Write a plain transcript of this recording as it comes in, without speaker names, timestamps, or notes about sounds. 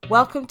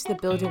Welcome to the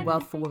Building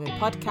Wealth for Women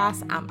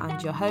podcast. I'm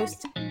Ange, your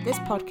host. This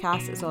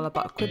podcast is all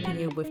about equipping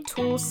you with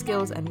tools,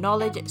 skills, and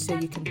knowledge so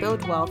you can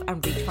build wealth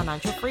and reach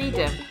financial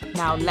freedom.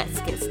 Now, let's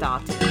get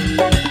started.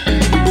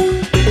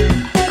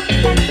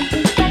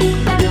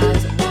 Hi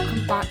guys,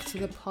 welcome back to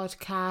the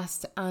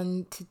podcast.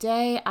 And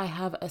today I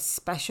have a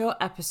special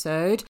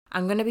episode.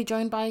 I'm going to be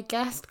joined by a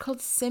guest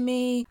called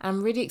Simi.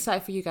 I'm really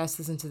excited for you guys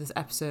to listen to this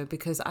episode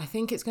because I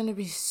think it's going to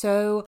be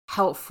so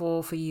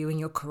helpful for you in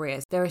your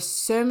careers. There are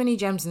so many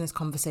gems in this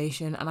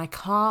conversation and I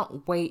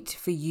can't wait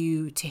for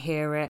you to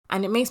hear it.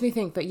 And it makes me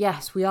think that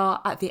yes, we are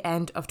at the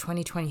end of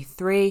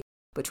 2023,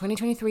 but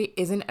 2023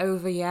 isn't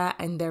over yet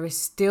and there is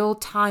still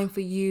time for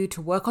you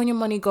to work on your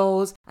money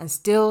goals and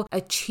still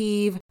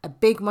achieve a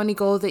big money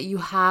goal that you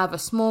have, a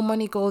small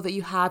money goal that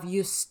you have.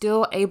 You're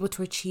still able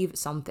to achieve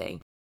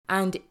something.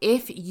 And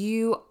if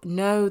you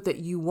know that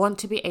you want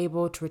to be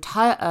able to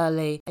retire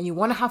early and you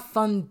want to have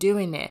fun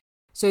doing it,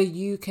 so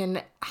you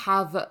can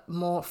have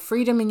more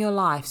freedom in your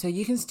life, so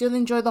you can still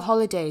enjoy the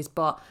holidays,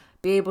 but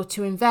be able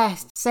to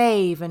invest,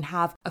 save, and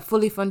have a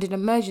fully funded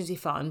emergency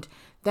fund,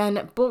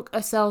 then book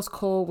a sales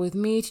call with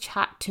me to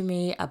chat to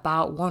me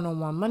about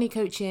one-on-one money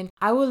coaching.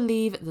 I will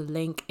leave the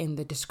link in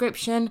the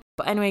description.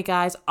 But anyway,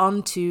 guys,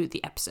 on to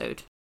the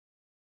episode.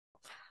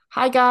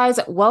 Hi, guys.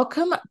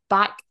 Welcome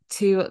back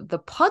to the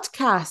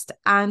podcast.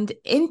 And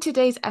in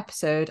today's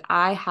episode,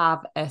 I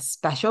have a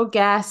special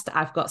guest.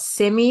 I've got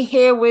Simi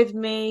here with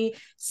me.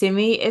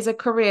 Simi is a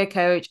career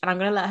coach, and I'm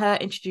going to let her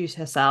introduce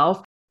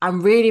herself.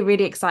 I'm really,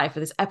 really excited for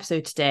this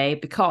episode today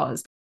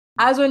because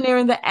as we're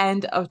nearing the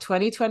end of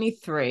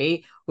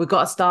 2023, we've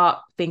got to start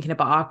thinking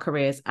about our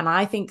careers. And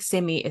I think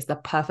Simi is the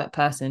perfect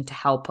person to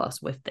help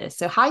us with this.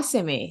 So hi,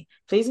 Simi.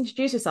 Please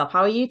introduce yourself.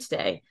 How are you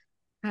today?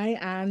 Hi,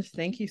 Ange.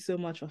 Thank you so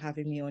much for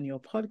having me on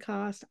your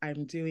podcast.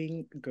 I'm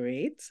doing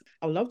great.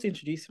 I would love to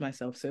introduce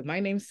myself. So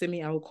my name's Simi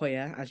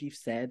Awokoya, as you've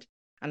said,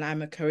 and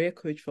I'm a career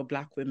coach for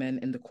Black women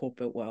in the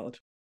corporate world.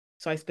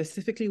 So I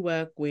specifically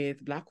work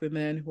with Black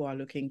women who are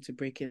looking to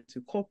break into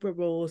corporate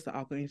roles that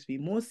are going to be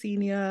more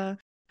senior,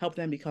 help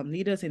them become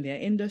leaders in their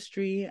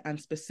industry, and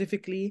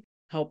specifically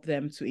help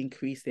them to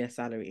increase their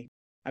salary.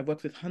 I've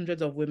worked with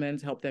hundreds of women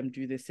to help them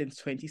do this since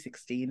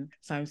 2016.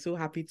 So I'm so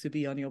happy to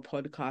be on your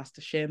podcast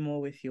to share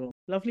more with your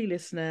lovely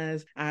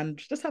listeners and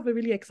just have a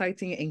really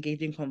exciting,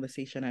 engaging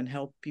conversation and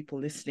help people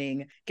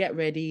listening get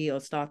ready or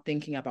start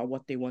thinking about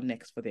what they want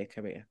next for their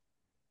career.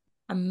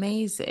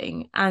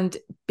 Amazing. And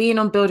being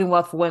on Building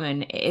Wealth for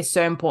Women, it is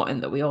so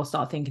important that we all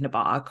start thinking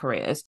about our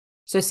careers.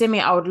 So Simi,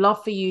 I would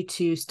love for you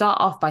to start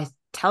off by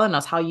telling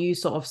us how you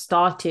sort of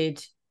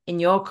started in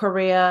your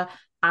career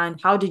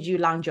and how did you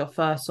land your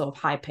first sort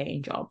of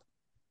high-paying job?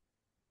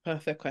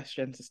 Perfect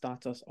question to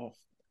start us off.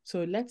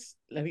 So let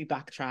me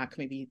backtrack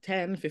maybe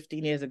 10,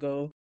 15 years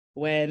ago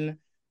when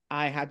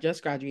I had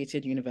just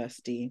graduated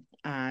university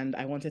and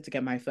I wanted to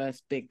get my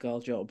first big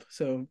girl job.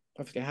 So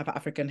obviously I have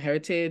African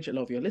heritage. A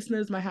lot of your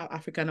listeners might have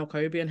African or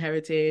Caribbean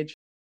heritage.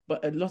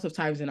 But a lot of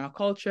times in our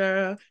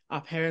culture,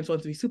 our parents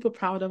want to be super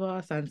proud of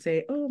us and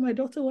say, oh, my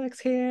daughter works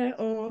here,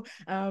 or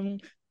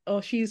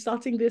she's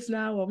starting this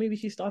now, or maybe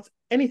she starts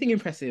anything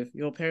impressive.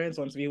 Your parents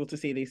want to be able to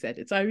say they said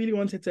it. So I really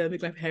wanted to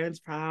make my parents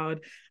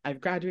proud.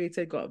 I've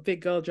graduated, got a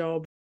big girl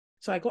job.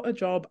 So I got a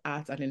job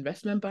at an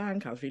investment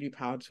bank. I was really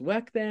proud to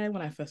work there.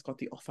 When I first got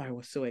the offer, I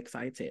was so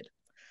excited.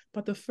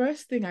 But the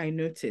first thing I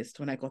noticed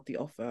when I got the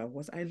offer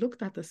was I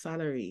looked at the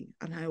salary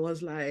and I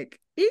was like,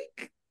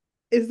 eek,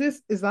 is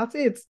that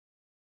it?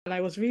 And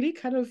I was really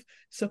kind of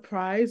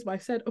surprised. But I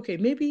said, okay,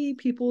 maybe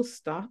people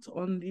start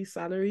on these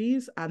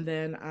salaries and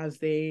then as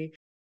they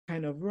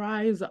kind of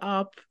rise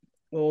up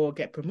or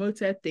get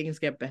promoted, things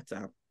get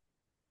better.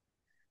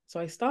 So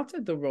I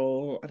started the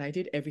role and I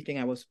did everything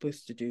I was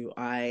supposed to do.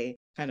 I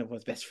kind of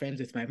was best friends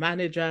with my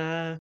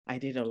manager. I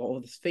did a lot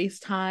of this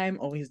FaceTime,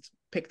 always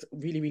picked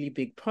really, really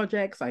big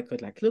projects. I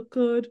could look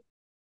good.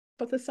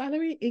 But the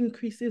salary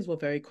increases were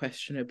very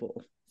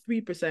questionable.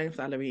 3%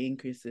 salary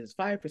increases,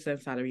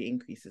 5% salary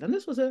increases. And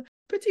this was a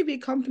pretty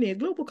big company, a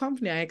global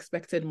company. I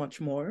expected much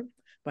more.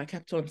 But I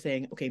kept on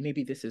saying, okay,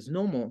 maybe this is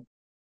normal.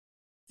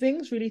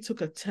 Things really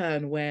took a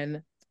turn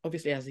when,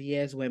 obviously, as the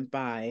years went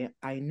by,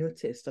 I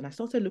noticed and I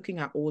started looking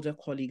at older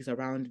colleagues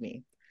around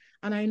me.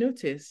 And I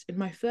noticed in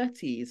my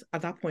 30s,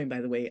 at that point, by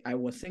the way, I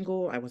was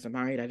single, I wasn't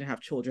married, I didn't have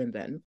children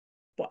then.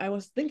 But I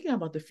was thinking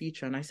about the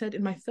future and I said,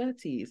 in my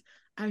 30s,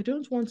 I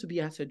don't want to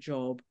be at a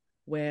job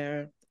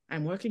where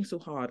I'm working so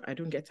hard, I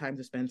don't get time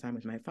to spend time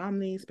with my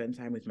family, spend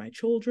time with my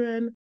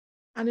children.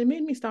 And it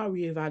made me start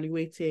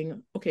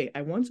reevaluating, okay,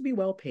 I want to be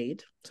well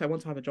paid. So I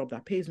want to have a job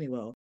that pays me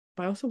well.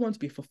 But I also want to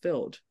be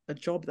fulfilled, a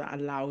job that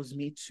allows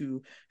me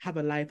to have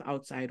a life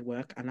outside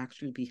work and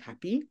actually be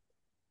happy.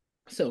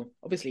 So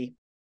obviously,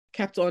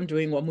 kept on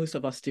doing what most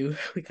of us do.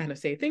 We kind of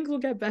say things will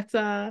get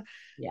better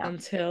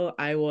until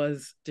I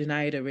was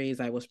denied a raise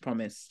I was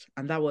promised.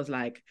 And that was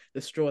like the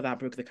straw that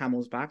broke the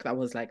camel's back. That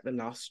was like the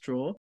last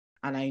straw.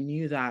 And I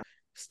knew that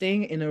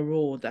staying in a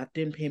role that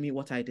didn't pay me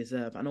what I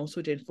deserve and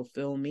also didn't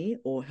fulfill me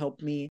or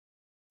help me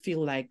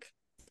feel like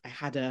I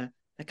had a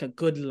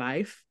good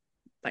life,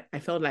 like I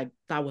felt like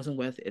that wasn't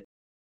worth it.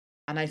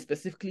 And I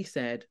specifically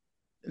said,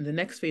 in the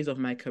next phase of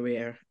my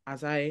career, I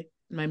was in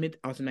my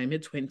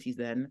mid-20s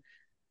then,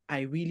 I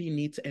really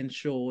need to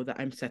ensure that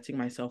I'm setting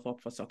myself up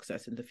for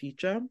success in the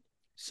future.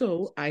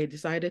 So I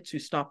decided to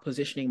start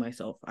positioning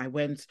myself. I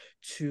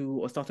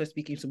started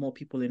speaking to more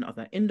people in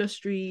other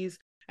industries.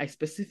 I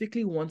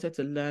specifically wanted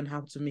to learn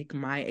how to make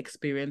my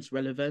experience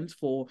relevant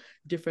for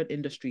different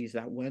industries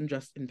that weren't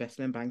just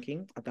investment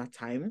banking at that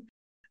time.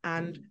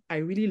 And I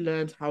really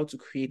learned how to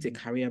create a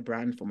career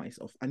brand for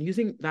myself. And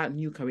using that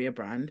new career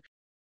brand,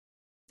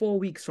 4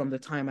 weeks from the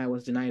time I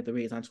was denied the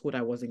raise and told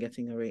I wasn't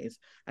getting a raise,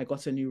 I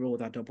got a new role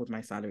that doubled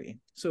my salary.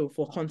 So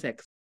for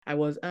context, I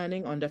was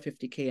earning under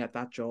 50K at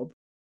that job,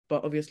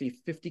 but obviously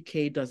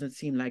 50K doesn't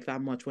seem like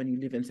that much when you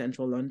live in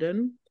central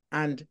London.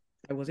 And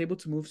I was able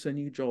to move to a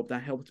new job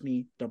that helped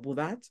me double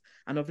that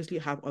and obviously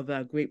have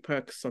other great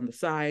perks on the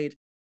side.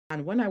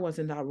 And when I was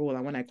in that role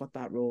and when I got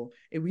that role,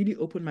 it really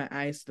opened my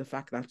eyes to the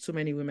fact that so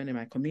many women in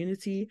my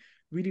community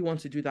really want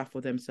to do that for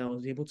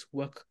themselves, be able to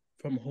work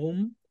from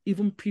home.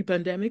 Even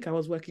pre-pandemic,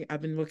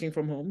 I've been working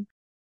from home.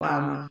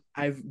 Wow.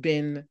 I've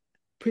been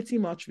pretty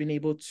much been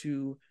able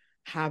to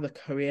have a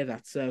career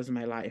that serves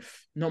my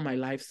life, not my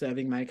life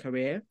serving my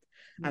career.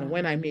 And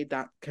when I made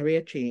that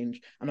career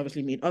change and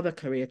obviously made other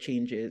career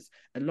changes,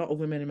 a lot of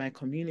women in my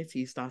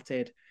community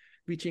started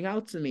reaching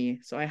out to me.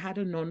 So I had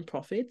a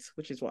non-profit,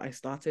 which is what I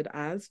started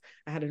as.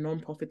 I had a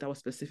non-profit that was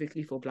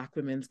specifically for Black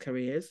women's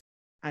careers.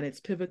 And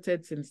it's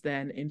pivoted since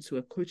then into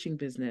a coaching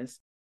business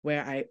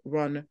where I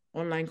run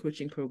online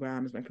coaching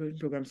programs. My coaching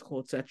program is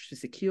called Search to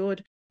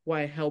Secured, where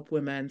I help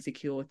women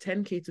secure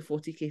 10K to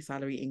 40K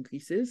salary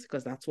increases,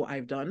 because that's what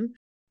I've done.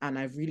 And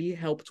I've really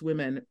helped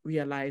women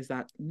realize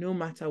that no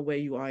matter where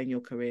you are in your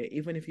career,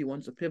 even if you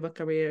want to pivot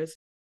careers,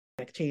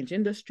 like change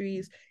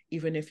industries,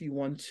 even if you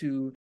want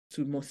to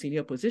more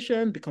senior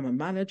position, become a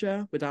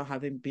manager without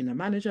having been a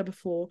manager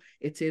before,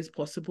 it is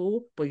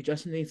possible, but you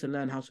just need to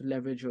learn how to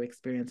leverage your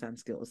experience and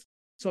skills.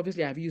 So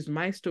obviously I've used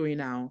my story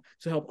now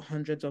to help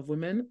hundreds of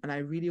women. And I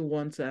really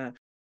want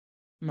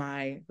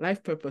my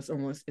life purpose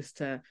almost is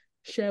to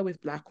share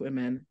with Black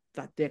women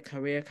that their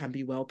career can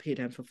be well paid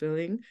and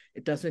fulfilling.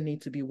 It doesn't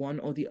need to be one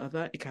or the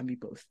other. It can be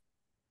both.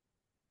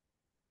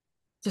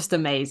 Just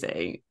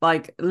amazing.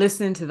 Like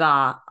listening to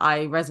that, I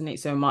resonate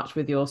so much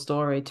with your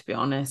story, to be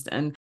honest.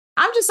 And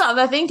I'm just sat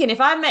there thinking,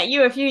 if I met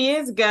you a few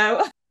years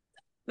ago,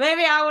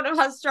 maybe I would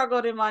have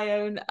struggled in my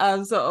own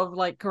sort of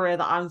like career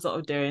that I'm sort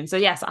of doing. So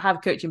yes, I have a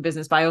coaching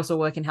business, but I also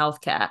work in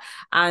healthcare.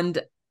 And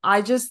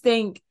I just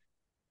think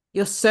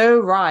you're so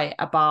right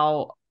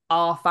about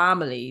our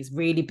families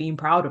really being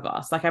proud of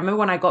us. Like I remember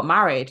when I got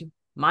married,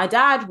 my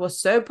dad was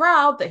so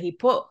proud that he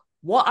put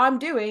what I'm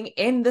doing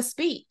in the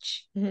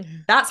speech.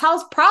 That's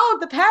how proud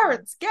the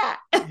parents get.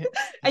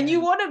 And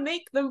you want to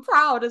make them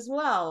proud as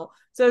well.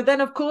 So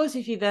then, of course,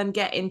 if you then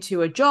get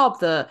into a job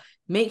that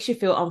makes you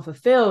feel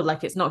unfulfilled,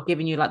 like it's not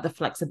giving you like the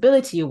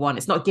flexibility you want,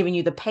 it's not giving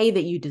you the pay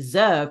that you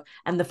deserve,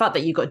 and the fact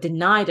that you got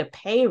denied a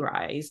pay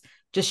rise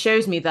just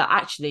shows me that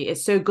actually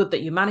it's so good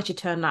that you managed to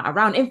turn that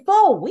around in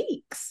 4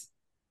 weeks.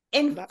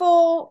 In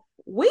 4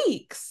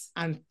 weeks.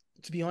 And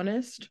to be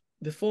honest,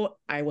 before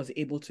I was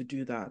able to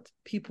do that,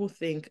 people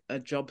think a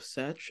job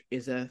search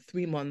is a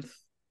 3-month,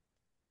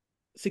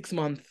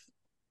 6-month.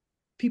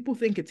 People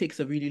think it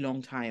takes a really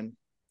long time.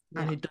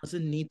 Yeah. And it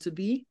doesn't need to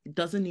be. It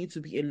doesn't need to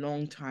be a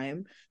long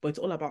time, but it's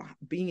all about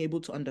being able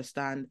to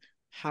understand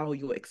how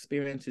your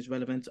experience is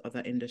relevant to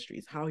other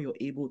industries, how you're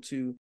able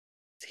to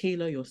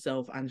tailor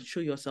yourself and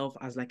show yourself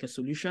as like a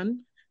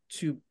solution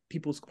to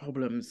people's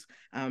problems.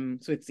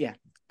 So it's, yeah,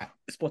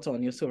 spot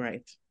on. You're so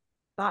right.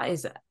 That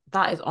is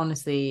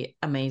honestly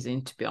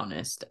amazing, to be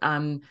honest.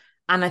 And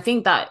I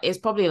think that is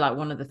probably like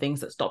one of the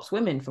things that stops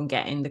women from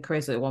getting the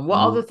careers they want. What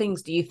other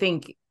things do you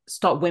think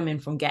stop women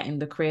from getting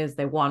the careers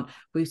they want?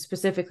 We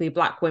specifically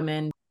Black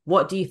women.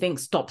 What do you think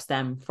stops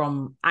them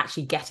from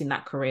actually getting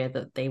that career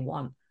that they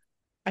want?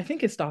 I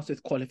think it starts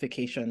with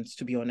qualifications,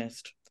 to be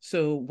honest.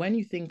 So when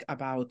you think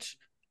about,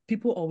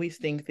 people always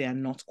think they are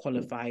not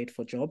qualified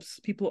for jobs.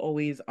 People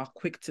always are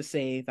quick to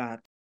say that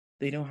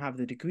they don't have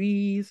the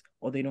degrees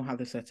or they don't have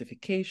the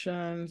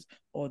certifications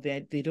or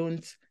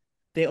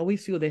they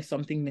always feel there's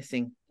something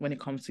missing when it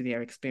comes to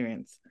their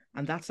experience.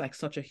 And that's like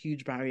such a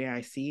huge barrier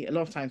I see. A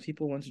lot of times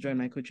people want to join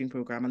my coaching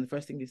program and the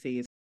first thing they say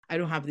is, I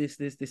don't have this,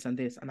 this, this, and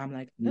this. And I'm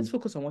like, let's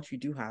focus on what you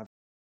do have.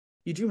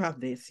 You do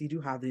have this, you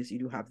do have this, you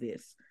do have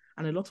this.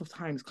 And a lot of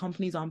times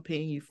companies aren't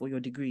paying you for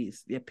your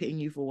degrees. They're paying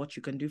you for what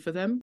you can do for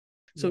them.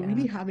 So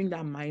really having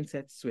that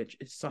mindset switch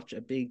is such a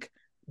big,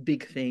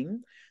 big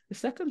thing. The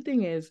second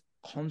thing is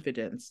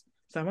confidence.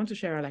 So I want to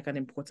share like an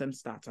important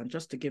stat and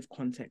just to give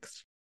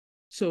context.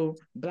 So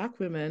Black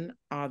women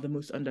are the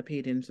most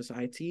underpaid in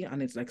society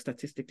and it's like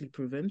statistically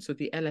proven. So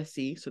the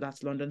LSE, so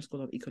that's London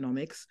School of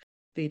Economics,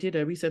 they did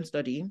a recent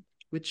study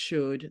which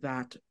showed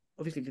that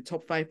obviously the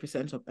top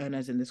 5% of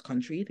earners in this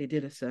country, they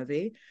did a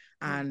survey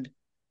and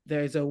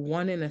there's a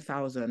 1 in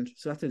 1,000.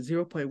 So that's a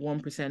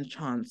 0.1%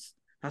 chance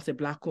that a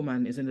Black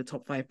woman is in the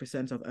top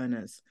 5% of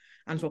earners.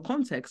 And for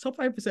context, top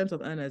 5%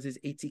 of earners is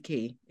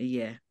 80K a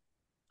year.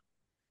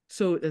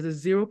 So there's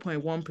a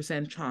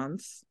 0.1%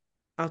 chance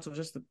out of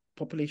just the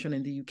population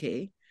in the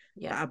UK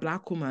that a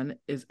Black woman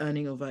is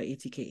earning over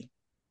 80K.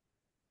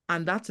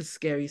 And that's a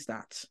scary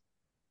stat.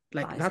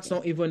 Like, that's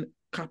not even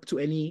capped to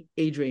any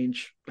age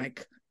range.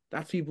 Like,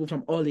 that's people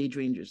from all age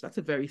ranges. That's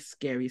a very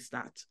scary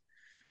stat.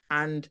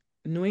 And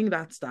knowing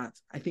that stat,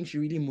 I think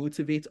should really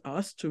motivate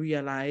us to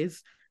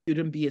realize it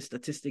shouldn't be a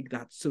statistic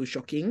that's so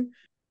shocking.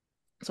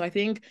 So I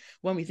think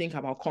when we think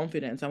about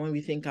confidence and when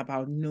we think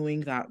about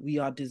knowing that we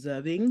are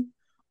deserving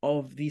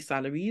of these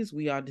salaries,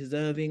 we are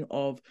deserving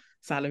of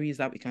salaries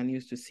that we can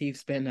use to save,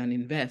 spend, and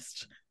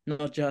invest,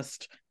 not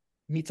just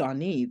meet our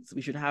needs.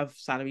 We should have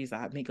salaries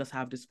that make us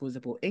have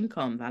disposable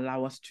income, that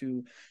allow us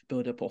to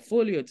build a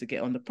portfolio, to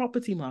get on the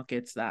property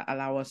markets, that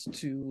allow us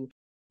to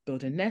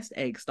build a nest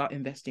egg, start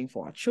investing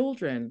for our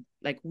children.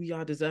 Like, we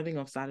are deserving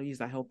of salaries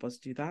that help us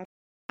do that.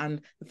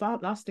 And the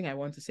last thing I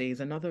want to say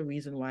is another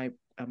reason why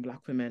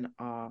Black women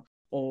are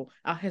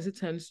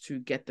hesitant to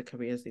get the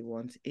careers they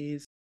want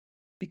is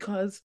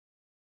because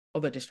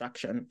of a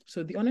distraction.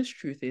 So the honest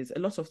truth is, a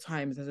lot of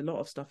times there's a lot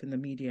of stuff in the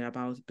media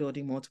about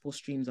building multiple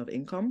streams of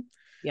income.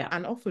 Yeah.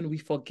 And often we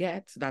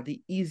forget that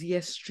the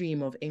easiest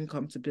stream of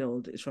income to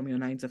build is from your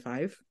 9 to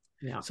 5.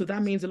 Yeah. So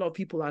that means a lot of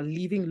people are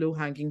leaving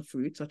low-hanging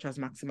fruit, such as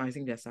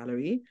maximizing their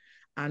salary,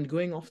 and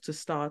going off to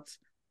start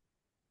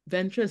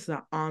ventures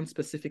that aren't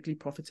specifically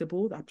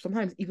profitable, that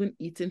sometimes even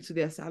eat into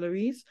their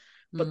salaries.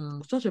 But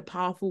such a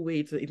powerful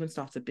way to even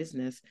start a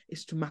business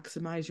is to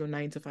maximize your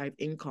 9 to 5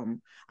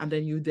 income. And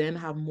then you then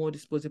have more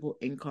disposable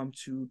income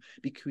to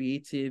be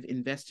creative,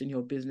 invest in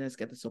your business,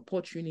 get the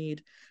support you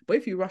need. But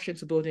if you rush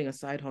into building a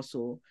side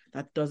hustle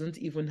that doesn't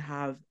even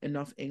have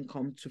enough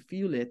income to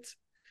fuel it,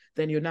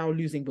 then you're now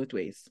losing both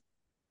ways.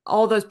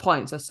 All those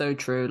points are so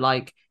true.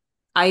 Like,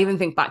 I even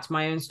think back to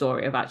my own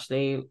story of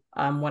actually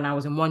when I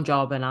was in one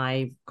job and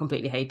I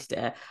completely hated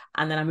it.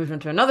 And then I moved on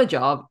to another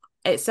job.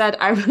 It said,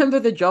 I remember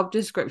the job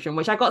description,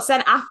 which I got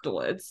sent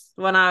afterwards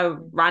when I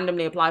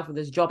randomly applied for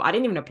this job. I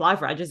didn't even apply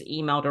for it. I just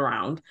emailed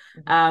around.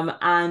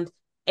 And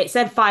it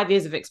said 5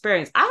 years of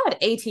experience. I had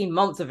 18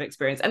 months of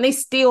experience and they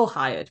still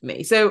hired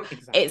me. So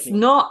It's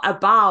not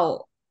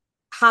about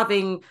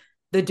having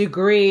the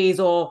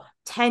degrees or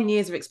 10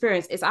 years of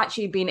experience. It's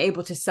actually being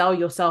able to sell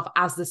yourself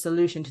as the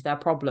solution to their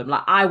problem.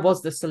 Like, I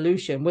was the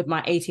solution with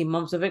my 18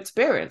 months of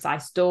experience. I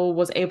still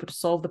was able to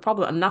solve the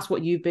problem. And that's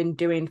what you've been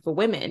doing for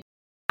women.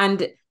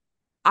 And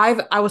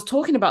I was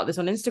talking about this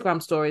on Instagram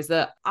stories,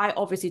 that I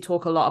obviously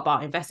talk a lot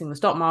about investing in the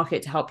stock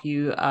market to help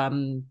you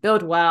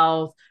build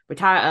wealth,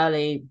 retire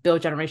early,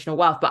 build generational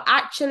wealth. But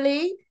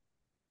actually,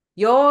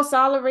 your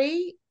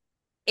salary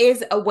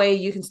is a way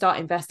you can start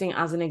investing,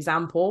 as an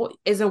example,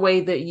 is a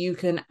way that you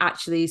can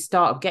actually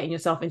start getting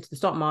yourself into the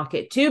stock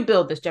market to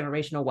build this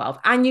generational wealth.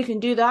 And you can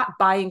do that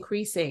by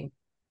increasing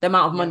the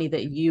amount of money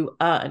that you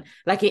earn.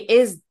 Like, it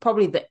is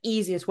probably the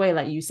easiest way,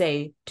 like you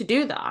say, to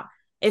do that.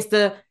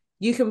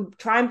 You can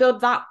try and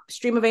build that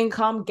stream of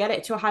income, get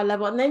it to a high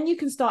level, and then you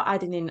can start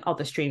adding in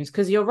other streams.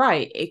 Because you're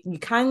right, you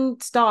can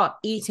start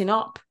eating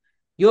up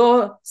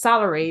your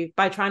salary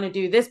by trying to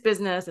do this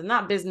business and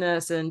that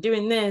business and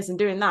doing this and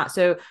doing that.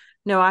 So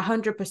no, I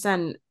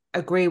 100%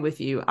 agree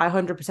with you. I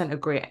 100%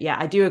 agree. Yeah,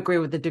 I do agree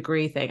with the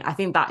degree thing. I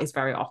think that is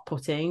very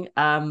off-putting,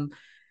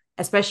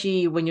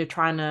 especially when you're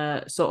trying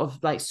to sort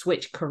of like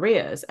switch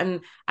careers. And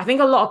I think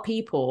a lot of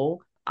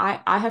people,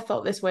 I have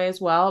felt this way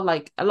as well.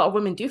 Like, a lot of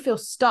women do feel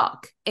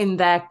stuck in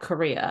their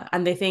career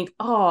and they think,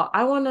 oh,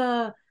 I want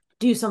to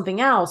do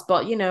something else,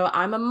 but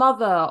I'm a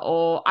mother,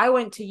 or I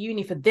went to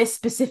uni for this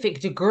specific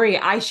degree,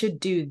 I should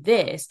do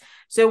this.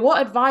 So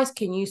what advice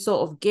can you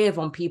sort of give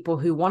on people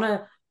who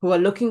are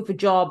looking for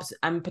jobs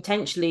and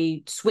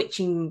potentially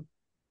switching,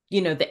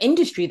 the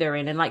industry they're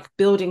in and like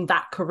building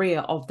that career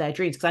of their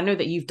dreams? Because I know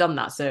that you've done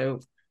that.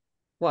 So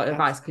what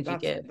advice could you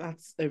give?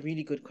 That's a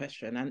really good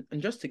question.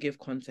 And just to give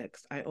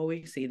context, I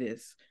always say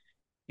this: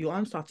 you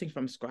aren't starting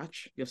from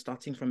scratch, you're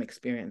starting from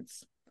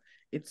experience.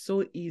 It's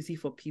so easy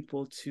for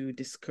people to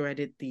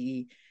discredit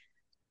the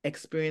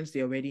experience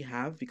they already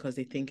have because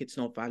they think it's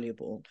not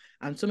valuable.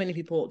 And so many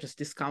people just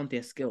discount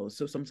their skills.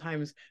 So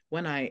sometimes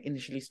when I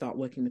initially start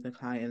working with the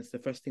clients, the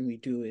first thing we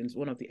do is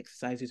one of the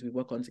exercises we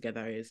work on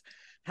together is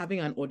having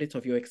an audit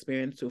of your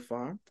experience so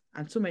far.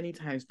 And so many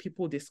times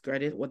people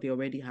discredit what they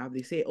already have.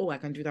 They say, oh, I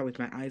can do that with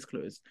my eyes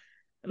closed.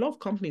 A lot of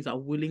companies are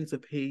willing to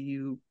pay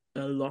you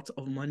a lot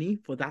of money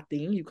for that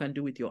thing you can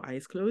do with your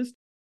eyes closed.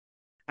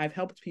 I've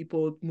helped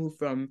people move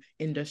from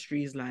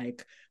industries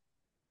like,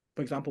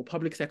 for example,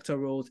 public sector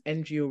roles,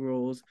 NGO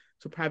roles,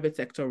 to private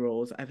sector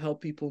roles. I've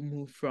helped people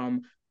move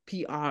from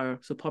PR,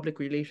 so public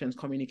relations,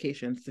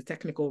 communications, to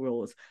technical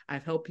roles.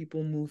 I've helped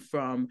people move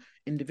from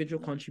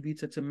individual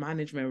contributor to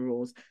management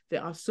roles.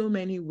 There are so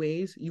many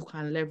ways you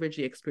can leverage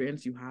the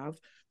experience you have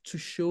to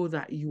show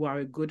that you are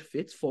a good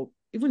fit for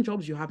even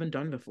jobs you haven't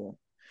done before.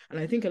 And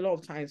I think a lot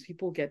of times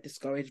people get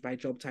discouraged by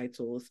job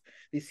titles.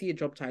 They see a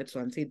job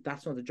title and say,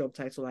 that's not the job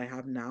title I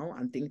have now,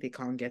 and think they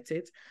can't get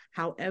it.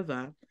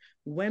 However,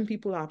 when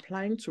people are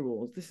applying to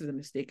roles, this is a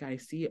mistake I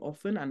see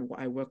often and what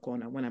I work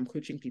on and when I'm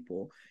coaching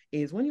people,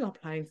 is when you're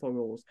applying for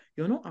roles,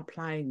 you're not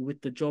applying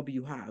with the job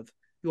you have.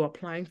 You're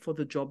applying for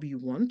the job you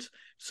want.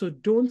 So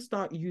don't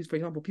start for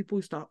example, people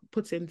who start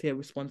putting their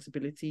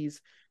responsibilities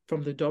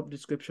from the job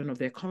description of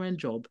their current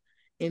job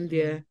in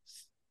their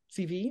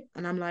CV.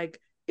 And I'm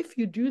like, if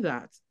you do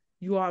that,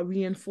 you are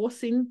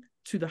reinforcing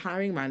to the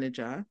hiring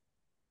manager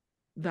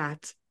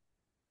that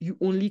you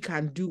only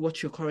can do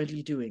what you're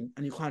currently doing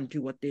and you can't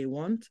do what they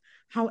want.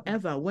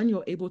 However, when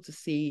you're able to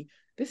say,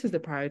 this is the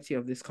priority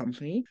of this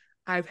company,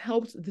 I've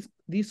helped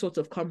these sorts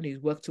of companies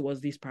work towards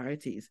these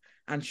priorities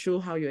and show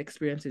how your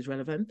experience is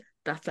relevant,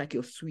 that's like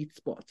your sweet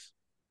spot.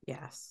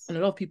 Yes. And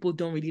a lot of people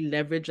don't really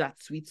leverage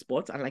that sweet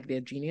spot and like they're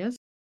genius.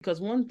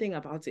 Because one thing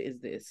about it is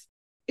this: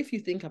 if you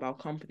think about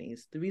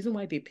companies, the reason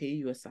why they pay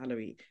you a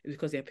salary is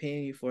because they're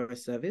paying you for a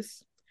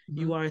service.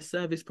 You are a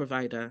service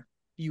provider.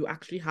 You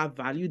actually have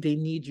value. They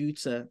need you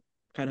to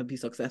kind of be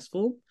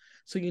successful.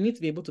 So you need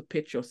to be able to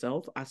pitch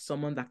yourself as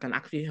someone that can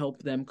actually help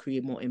them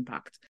create more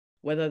impact,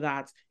 whether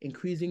that's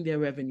increasing their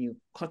revenue,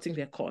 cutting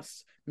their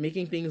costs,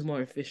 making things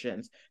more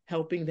efficient,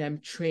 helping them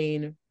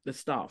train the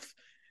staff.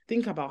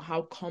 Think about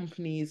how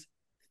companies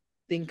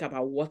think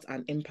about what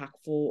an impactful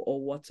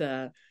or what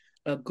a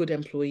good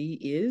employee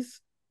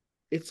is.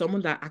 It's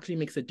someone that actually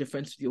makes a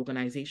difference to the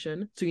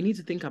organization. So you need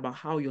to think about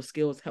how your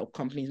skills help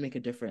companies make a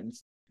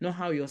difference, not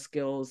how your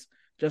skills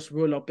just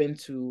roll up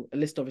into a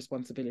list of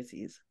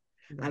responsibilities.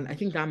 Right. And I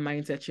think that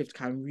mindset shift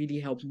can really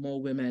help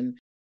more women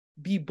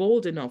be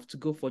bold enough to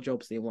go for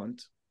jobs they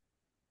want.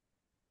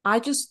 I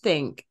just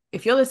think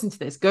if you're listening to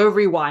this, go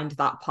rewind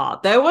that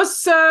part. There were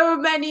so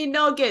many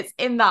nuggets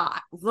in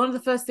that. One of the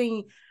first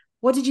things,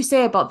 what did you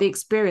say about the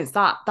experience?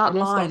 That you're not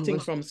line starting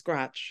from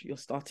scratch. You're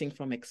starting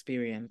from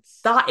experience.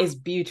 That is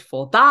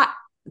beautiful. That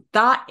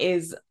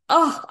is,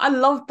 oh, I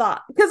love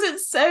that because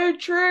it's so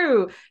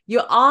true.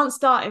 You aren't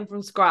starting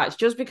from scratch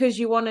just because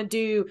you want to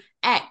do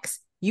X.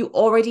 You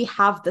already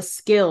have the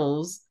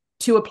skills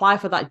to apply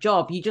for that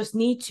job. You just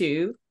need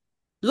to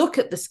look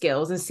at the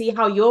skills and see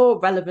how your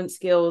relevant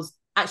skills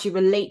actually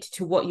relate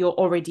to what you're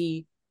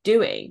already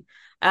doing.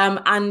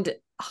 And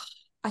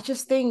I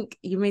just think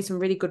you made some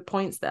really good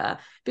points there,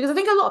 because I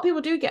think a lot of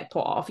people do get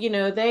put off.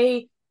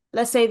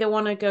 Let's say they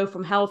want to go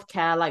from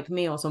healthcare like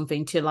me or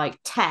something to like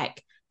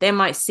tech. They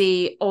might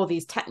see all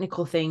these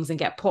technical things and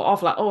get put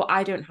off like, oh,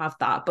 I don't have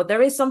that. But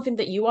there is something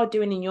that you are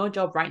doing in your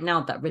job right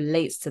now that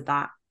relates to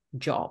that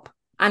job.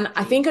 And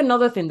I think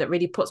another thing that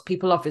really puts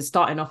people off is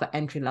starting off at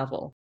entry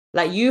level.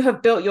 Like, you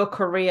have built your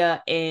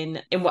career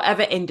in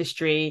whatever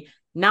industry.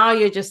 Now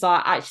you're just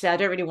like, actually, I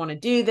don't really want to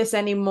do this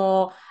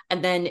anymore.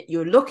 And then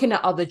you're looking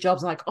at other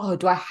jobs like, oh,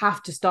 do I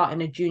have to start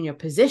in a junior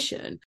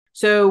position?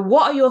 So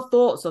what are your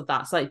thoughts of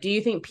that? So, like, do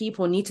you think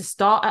people need to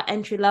start at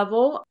entry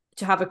level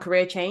to have a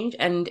career change?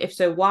 And if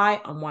so, why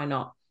and why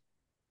not?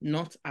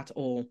 Not at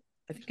all.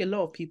 I think a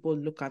lot of people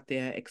look at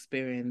their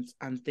experience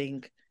and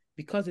think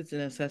because it's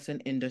in a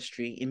certain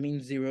industry, it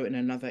means zero in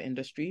another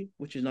industry,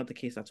 which is not the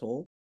case at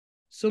all.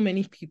 So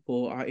many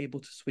people are able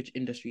to switch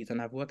industries,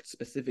 and I've worked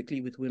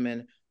specifically with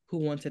women who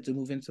wanted to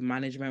move into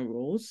management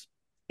roles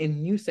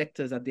in new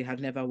sectors that they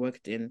had never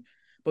worked in.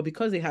 But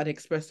because they had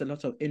expressed a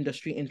lot of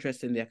industry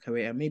interest in their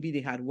career, maybe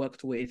they had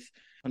worked with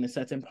on a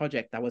certain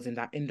project that was in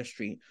that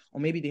industry,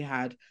 or maybe they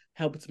had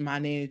helped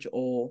manage,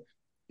 or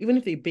even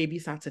if they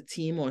babysat a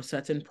team or a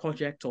certain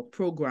project or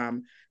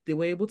program, they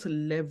were able to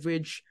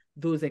leverage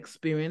those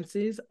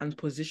experiences and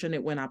position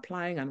it when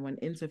applying and when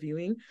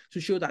interviewing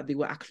to show that they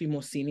were actually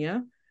more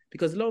senior.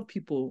 Because a lot of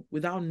people,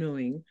 without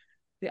knowing,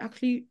 they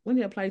actually, when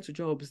they apply to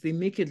jobs, they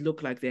make it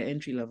look like they're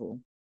entry level.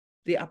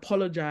 They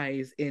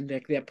apologize in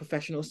like their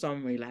professional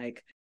summary,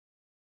 like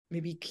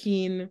maybe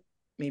keen,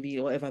 maybe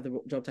whatever the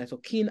job title,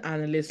 keen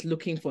analyst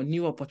looking for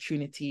new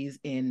opportunities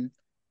in.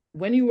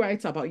 When you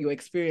write about your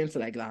experience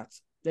like that,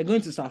 they're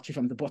going to start you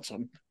from the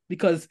bottom,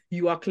 because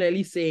you are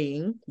clearly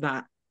saying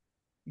that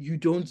you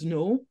don't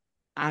know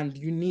and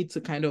you need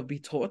to kind of be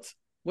taught.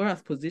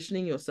 Whereas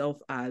positioning yourself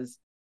as,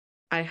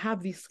 I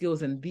have these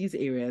skills in these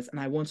areas and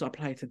I want to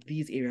apply to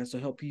these areas to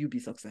help you be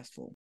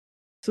successful.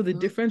 So the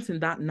difference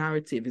in that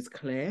narrative is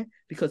clear,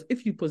 because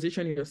if you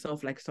position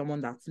yourself like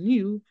someone that's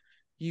new,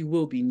 you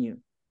will be new.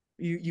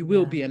 You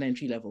will be an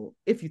entry level.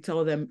 If you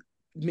tell them,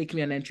 make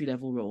me an entry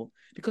level role,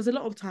 because a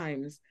lot of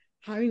times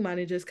hiring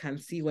managers can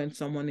see when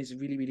someone is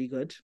really, really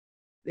good.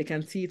 They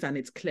can see it and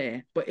it's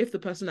clear. But if the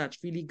person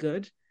that's really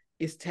good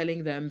is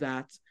telling them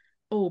that,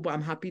 oh, but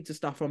I'm happy to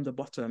start from the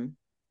bottom,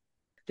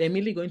 they're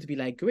immediately going to be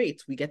like,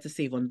 great, we get to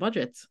save on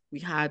budget. We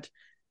had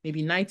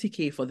maybe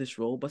 90K for this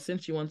role, but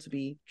since you want to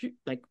be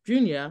like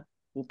junior,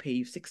 we'll pay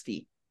you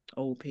 60,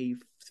 or we'll pay you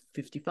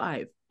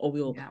 55, or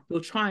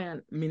we'll try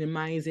and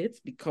minimize it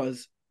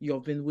because you're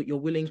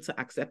willing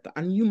to accept that.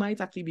 And you might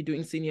actually be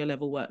doing senior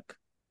level work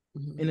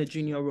in a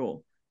junior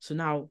role. So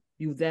now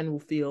you then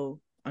will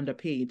feel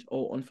underpaid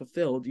or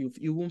unfulfilled,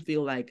 you won't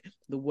feel like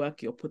the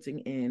work you're putting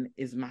in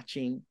is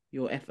matching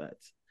your effort.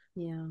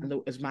 Yeah. And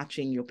is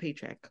matching your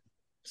paycheck.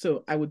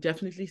 So I would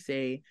definitely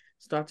say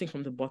starting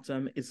from the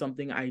bottom is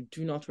something I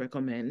do not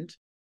recommend.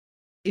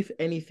 If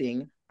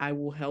anything, I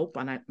will help,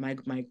 and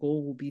my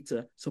goal will be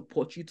to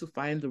support you to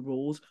find the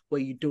roles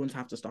where you don't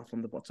have to start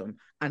from the bottom,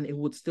 and it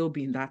would still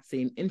be in that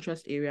same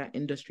interest area,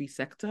 industry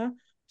sector,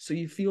 so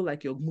you feel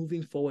like you're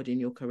moving forward in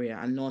your career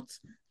and not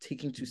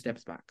taking 2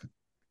 steps back.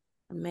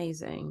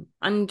 Amazing.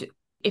 And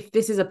if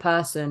this is a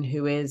person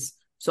who is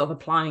sort of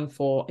applying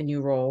for a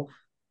new role,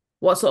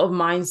 what sort of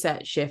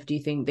mindset shift do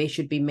you think they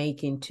should be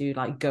making to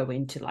like go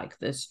into like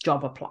this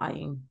job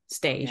applying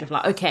stage of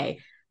like, okay,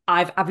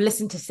 I've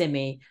listened to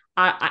Simi.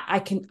 I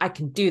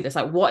can do this.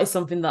 Like, what is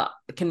something that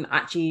can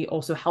actually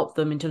also help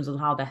them in terms of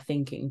how they're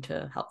thinking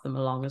to help them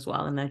along as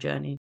well in their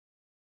journey?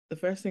 The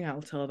first thing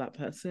I'll tell that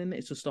person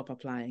is to stop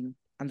applying.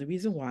 And the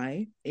reason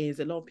why is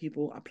a lot of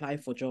people apply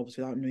for jobs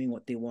without knowing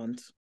what they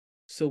want.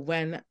 So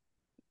when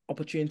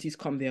opportunities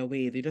come their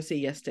way, they just say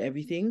yes to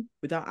everything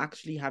without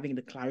actually having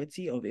the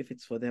clarity of if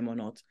it's for them or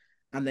not.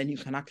 And then you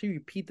can actually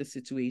repeat the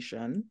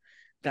situation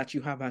that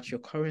you have at your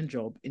current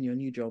job in your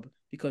new job,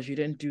 because you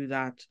didn't do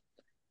that.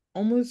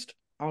 Almost,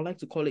 I would like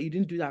to call it, you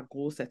didn't do that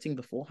goal setting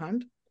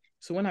beforehand.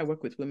 So when I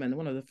work with women,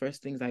 one of the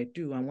first things I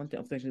do, and one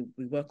thing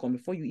we work on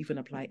before you even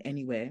apply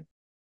anywhere,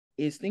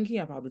 is thinking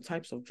about the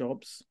types of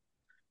jobs,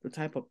 the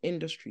type of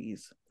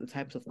industries, the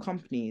types of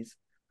companies,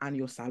 and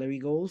your salary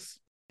goals.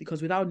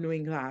 Because without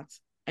knowing that,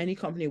 any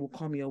company will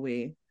come your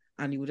way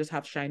and you will just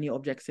have shiny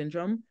object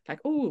syndrome. Like,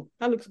 oh,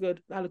 that looks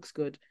good. That looks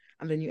good.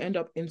 And then you end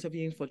up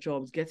interviewing for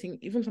jobs,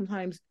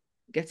 sometimes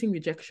getting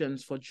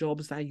rejections for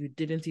jobs that you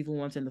didn't even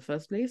want in the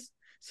first place.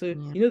 So,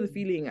 you know, the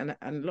feeling, and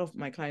a lot of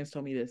my clients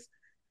tell me this,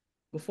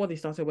 before they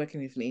started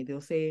working with me,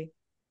 they'll say,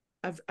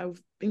 I've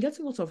been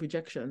getting lots of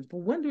rejections, but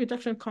when the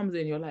rejection comes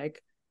in, you're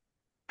like,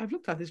 I've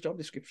looked at this job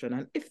description,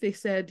 and if they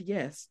said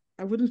yes,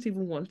 I wouldn't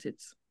even want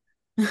it.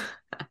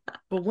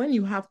 But when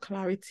you have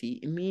clarity,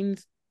 it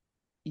means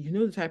you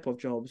know the type of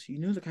jobs, you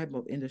know the type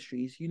of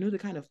industries, you know the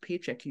kind of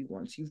paycheck you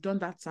want. You've done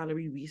that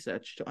salary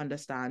research to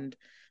understand,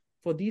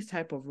 for these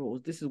type of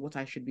roles, this is what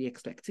I should be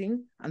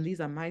expecting, and these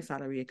are my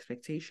salary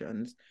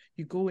expectations.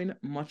 You go in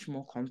much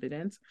more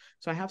confident.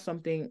 So I have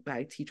something that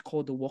I teach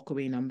called the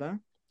walkaway number,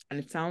 and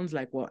it sounds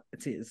like what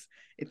it is.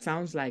 It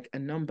sounds like a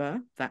number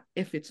that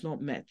if it's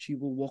not met, you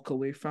will walk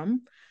away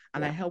from.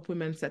 And I help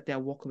women set their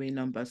walkaway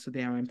number so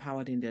they are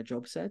empowered in their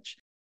job search.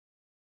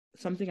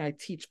 Something I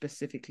teach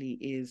specifically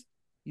is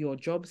your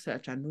job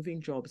search and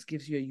moving jobs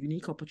gives you a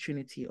unique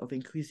opportunity of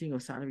increasing your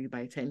salary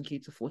by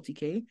 10K to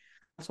 40K.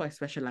 That's what I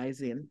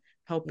specialize in,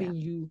 helping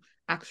you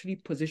actually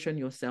position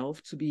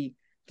yourself to be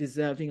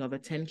deserving of a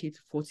 10K to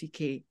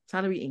 40K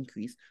salary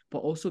increase, but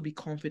also be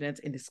confident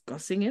in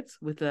discussing it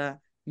with a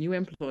new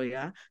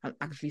employer and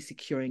actually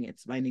securing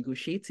it by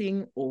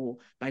negotiating or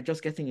by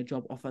just getting a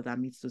job offer that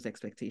meets those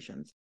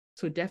expectations.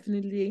 So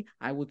definitely,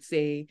 I would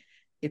say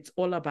it's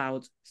all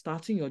about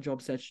starting your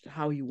job search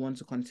how you want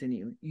to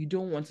continue. You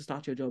don't want to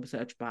start your job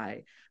search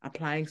by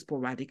applying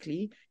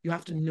sporadically. You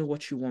have to know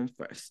what you want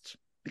first,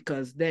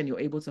 because then you're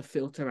able to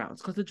filter out.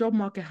 Because the job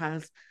market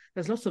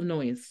there's lots of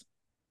noise.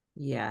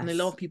 Yes. And a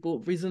lot of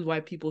people, reasons why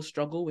people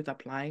struggle with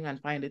applying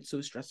and find it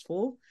so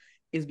stressful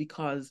is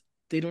because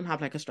they don't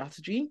have like a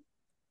strategy.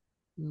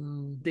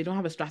 They don't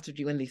have a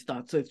strategy when they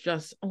start. So it's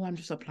just, oh, I'm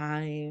just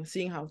applying,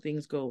 seeing how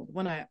things go.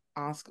 When I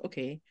ask,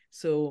 okay,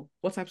 so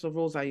what types of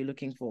roles are you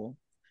looking for?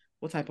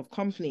 What type of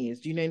companies?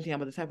 Do you know anything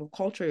about the type of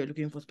culture you're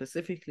looking for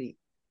specifically?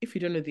 If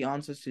you don't know the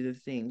answers to the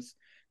things,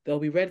 there'll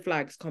be red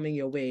flags coming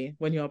your way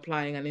when you're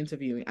applying and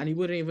interviewing, and you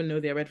wouldn't even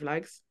know they're red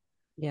flags.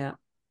 Yeah.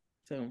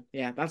 So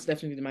yeah, that's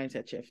definitely the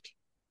mindset shift.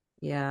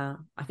 Yeah.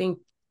 I think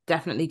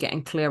definitely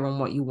getting clear on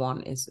what you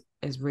want is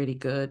really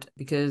good,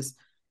 because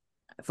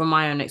from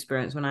my own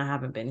experience, when I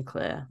haven't been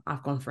clear,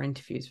 I've gone for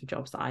interviews for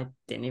jobs that I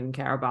didn't even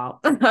care about.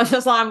 I was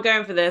just like, I'm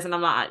going for this, and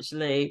I'm like,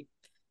 actually,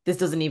 this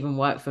doesn't even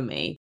work for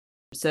me.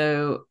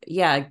 So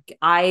yeah,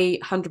 I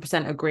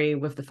 100% agree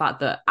with the fact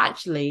that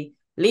actually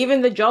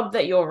leaving the job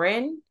that you're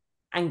in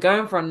and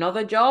going for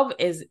another job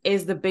is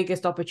the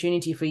biggest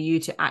opportunity for you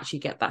to actually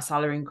get that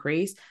salary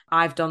increase.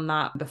 I've done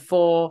that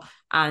before,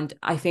 and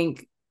I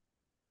think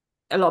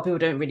a lot of people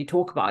don't really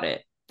talk about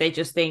it. They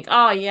just think,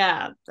 oh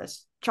yeah,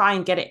 let's try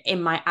and get it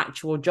in my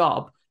actual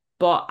job.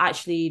 But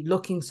actually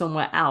looking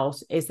somewhere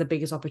else is the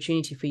biggest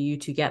opportunity for you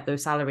to get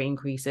those salary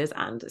increases.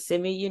 And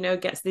Simi,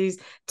 gets these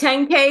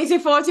 10K to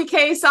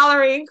 40K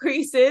salary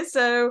increases.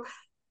 So,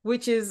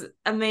 which is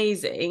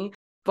amazing.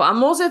 But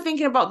I'm also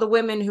thinking about the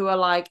women who are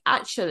like,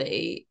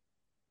 actually,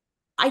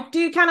 I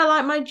do kind of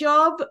like my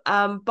job,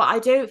 but I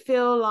don't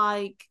feel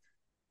like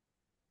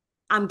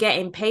I'm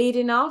getting paid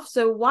enough.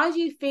 So why do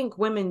you think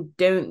women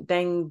don't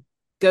then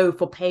go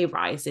for pay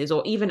rises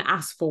or even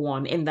ask for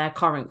one in their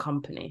current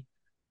company?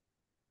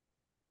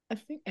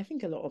 I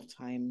think a lot of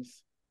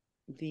times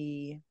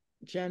the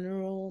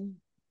general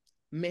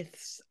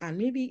myths and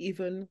maybe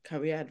even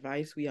career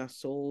advice we are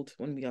sold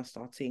when we are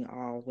starting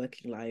our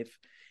working life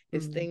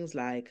It's things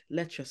like,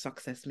 let your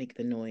success make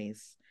the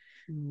noise.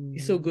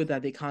 It's so Mm. good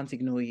that they can't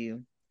ignore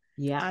you.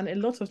 Yeah. And a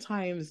lot of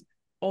times,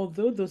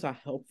 although those are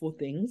helpful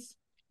things,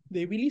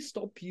 they really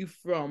stop you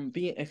from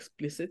being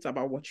explicit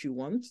about what you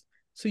want.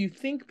 So you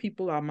think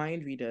people are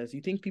mind readers.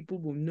 You think people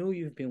will know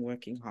you've been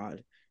working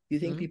hard. You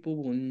think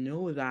people will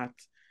know that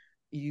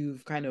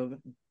you've kind of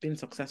been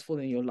successful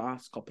in your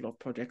last couple of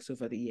projects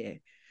over the year.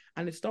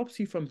 And it stops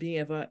you from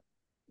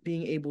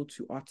being able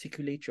to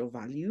articulate your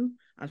value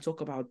and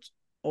talk about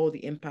all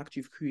the impact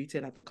you've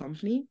created at the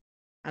company.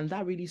 And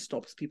that really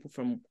stops people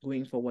from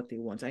going for what they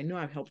want. I know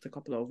I've helped a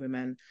couple of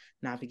women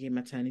navigate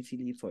maternity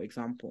leave, for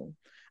example.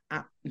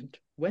 And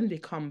when they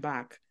come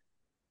back,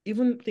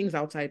 even things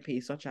outside pay,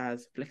 such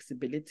as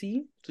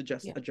flexibility to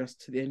just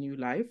adjust to their new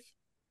life,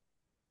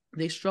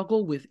 they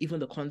struggle with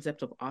even the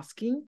concept of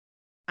asking.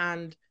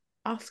 And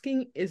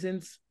asking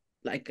isn't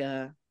like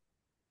a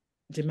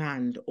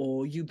demand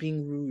or you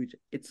being rude.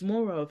 It's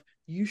more of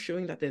you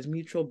showing that there's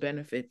mutual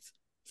benefits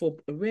for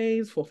a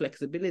raise, for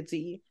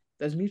flexibility.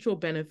 There's mutual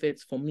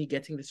benefits for me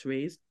getting this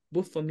raise,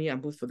 both for me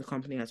and both for the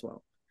company as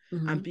well.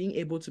 And being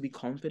able to be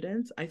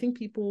confident. I think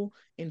people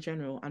in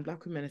general, and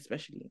Black women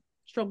especially,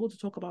 struggle to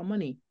talk about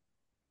money.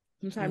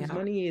 Sometimes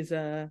money is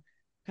a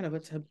kind of a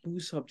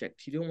taboo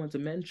subject. You don't want to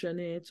mention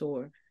it,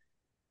 or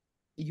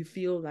you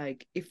feel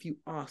like if you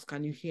ask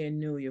and you hear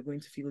no, you're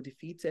going to feel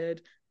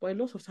defeated. But a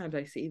lot of times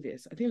I say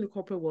this, I think the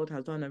corporate world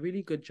has done a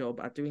really good job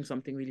at doing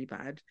something really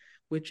bad,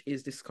 which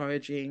is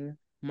discouraging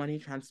money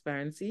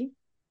transparency.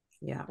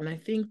 Yeah. And I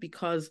think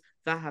because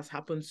that has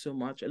happened so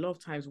much, a lot of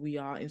times we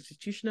are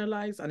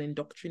institutionalized and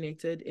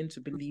indoctrinated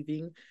into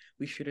believing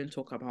we shouldn't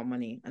talk about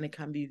money. And it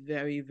can be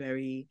very,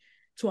 very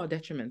to our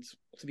detriment,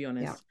 to be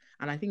honest.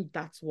 And I think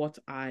that's what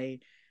I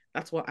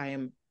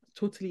am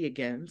totally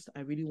against. I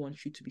really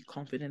want you to be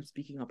confident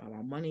speaking about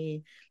our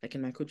money. Like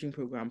in my coaching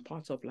program,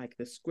 part of like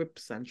the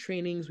scripts and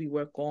trainings we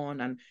work on,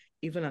 and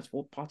even as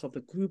well part of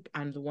the group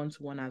and the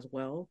one-to-one as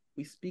well,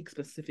 we speak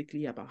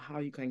specifically about how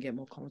you can get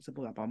more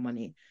comfortable about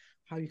money,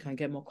 how you can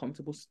get more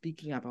comfortable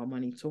speaking about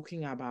money,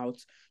 talking about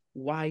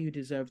why you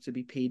deserve to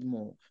be paid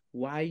more,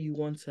 why you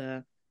want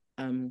to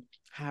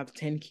have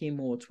 10K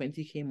more,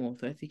 20K more,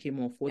 30K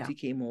more,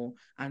 40K more,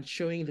 and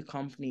showing the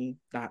company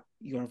that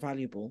you're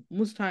valuable.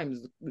 Most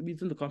times, the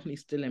reason the company is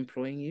still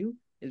employing you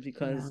is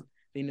because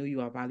they know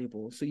you are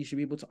valuable. So you should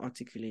be able to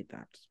articulate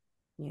that.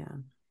 Yeah.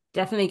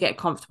 Definitely get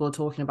comfortable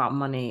talking about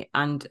money.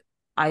 And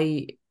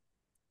I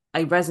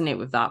resonate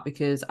with that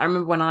because I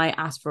remember when I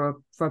asked for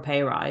a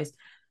pay rise,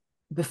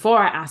 before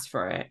I asked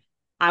for it,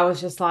 I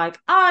was just like,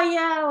 oh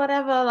yeah,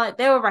 whatever. Like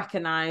they will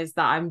recognize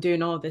that I'm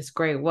doing all this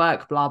great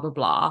work, blah, blah,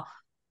 blah.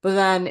 But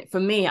then for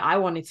me, I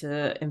wanted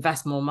to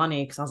invest more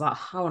money because I was like,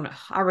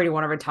 I really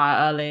want to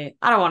retire early.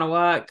 I don't want to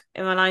work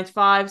in my 9 to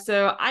 5.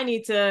 So I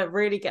need to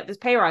really get this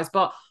pay rise.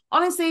 But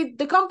honestly,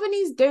 the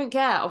companies don't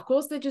care. Of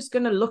course, they're just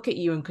going to look at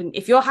you and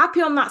if you're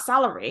happy on that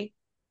salary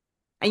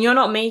and you're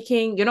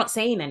not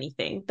saying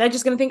anything, they're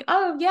just going to think,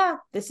 oh yeah,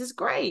 this is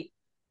great.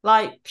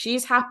 Like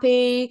she's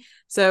happy,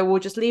 so we'll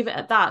just leave it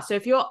at that. So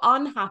if you're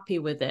unhappy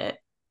with it,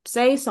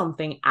 say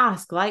something,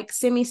 ask. Like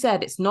Simi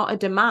said, it's not a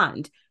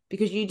demand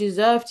because you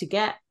deserve to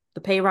get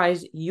the pay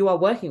rise you are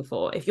working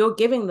for. If you're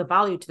giving the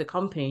value to the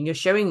company and you're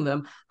showing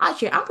them,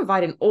 actually, I'm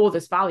providing all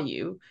this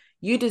value,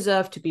 you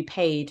deserve to be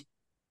paid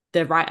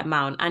the right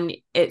amount. And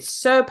it's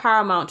so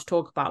paramount to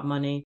talk about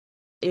money.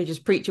 You're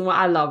just preaching what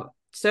I love.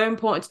 So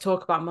important to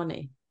talk about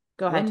money.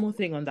 Go ahead. One more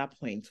thing on that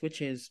point,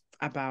 which is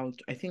about,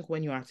 I think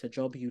when you're at a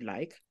job you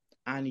like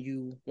and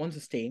you want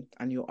to stay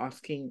and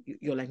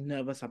you're like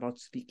nervous about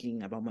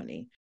speaking about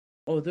money.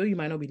 Although you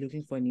might not be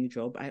looking for a new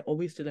job, I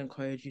always still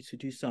encourage you to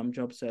do some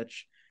job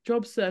search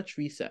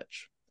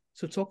research.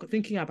 So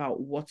thinking about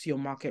what your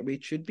market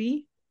rate should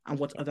be and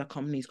what other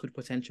companies could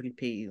potentially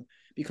pay you,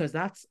 because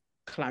that's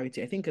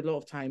clarity. I think a lot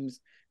of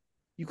times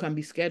you can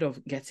be scared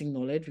of getting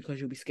knowledge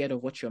because you'll be scared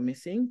of what you're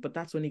missing, but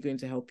that's only going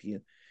to help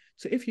you.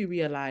 So if you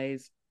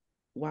realize,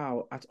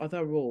 wow, at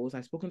other roles,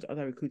 I've spoken to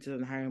other recruiters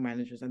and hiring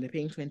managers and they're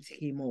paying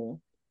 20K more,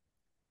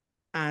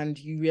 and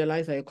you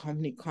realize that your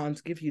company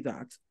can't give you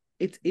that,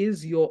 it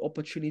is your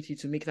opportunity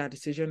to make that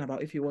decision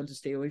about if you want to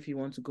stay or if you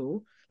want to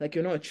go. Like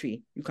you're not a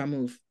tree, you can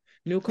move.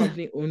 No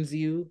company owns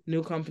you.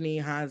 No company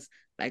has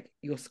like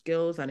your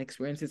skills and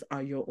experiences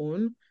are your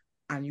own,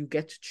 and you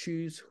get to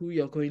choose who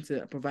you're going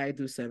to provide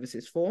those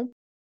services for.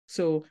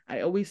 So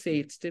I always say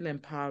it's still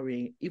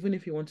empowering, even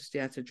if you want to stay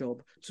at a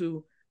job,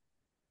 to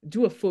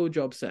do a full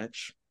job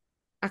search.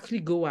 Actually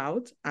go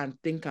out and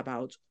think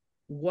about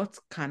what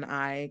can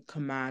I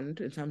command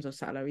in terms of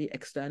salary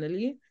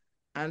externally,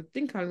 and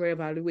think and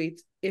reevaluate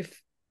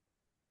if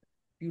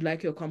you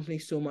like your company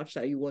so much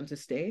that you want to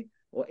stay,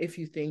 or if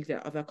you think there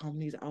are other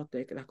companies out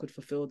there that could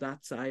fulfill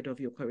that side of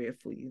your career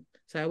for you.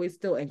 So I always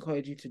still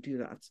encourage you to do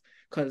that,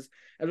 because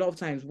a lot of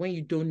times when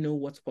you don't know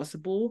what's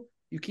possible,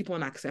 you keep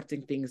on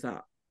accepting things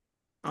that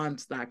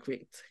aren't that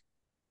great.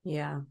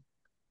 Yeah,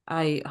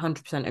 I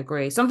 100%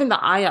 agree. Something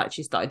that I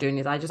actually started doing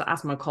is I just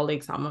ask my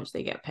colleagues how much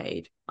they get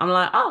paid. I'm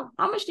like, oh,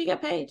 how much do you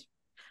get paid?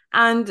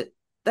 And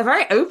they're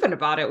very open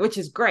about it, which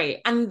is great.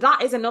 And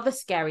that is another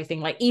scary thing,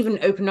 like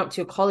even open up to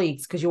your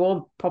colleagues because you're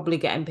all probably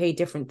getting paid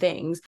different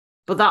things,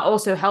 but that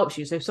also helps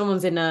you. So if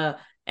someone's in a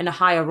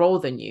higher role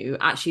than you,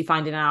 actually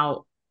finding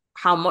out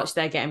how much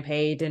they're getting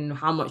paid and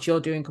how much you're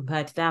doing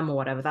compared to them or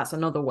whatever, that's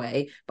another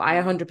way. But I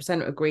Yeah,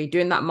 100% agree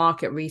doing that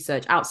market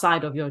research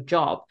outside of your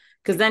job,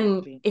 because then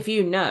exactly. if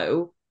you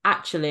know,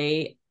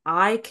 actually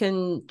I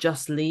can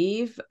just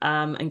leave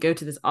and go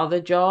to this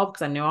other job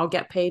because I know I'll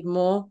get paid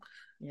more,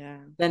 Yeah.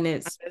 then And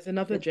it's there's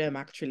another gem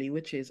actually,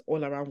 which is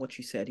all around what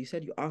you said. You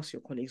said you ask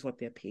your colleagues what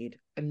they're paid.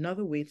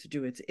 Another way to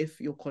do it,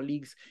 if your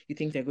colleagues, you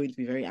think they're going to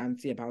be very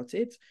antsy about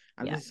it,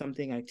 and yeah. this is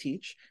something I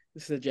teach,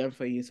 this is a gem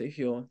for you. So if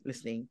you're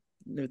listening,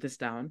 note this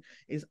down,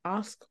 is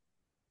ask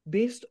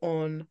based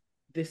on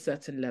this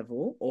certain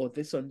level or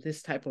this on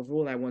this type of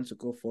role I want to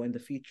go for in the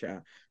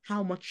future,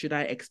 how much should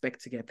I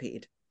expect to get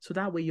paid? So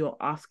that way you're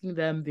asking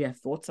them their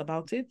thoughts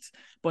about it,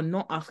 but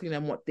not asking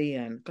them what they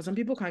earn. Because some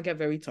people can get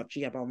very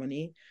touchy about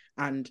money.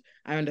 And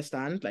I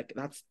understand, like,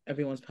 that's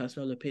everyone's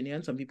personal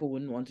opinion. Some people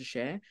wouldn't want to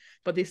share,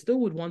 but they still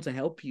would want to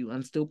help you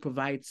and still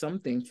provide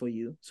something for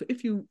you. So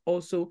if you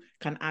also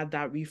can add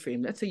that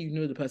reframe, let's say you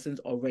know the person's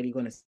already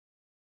going to,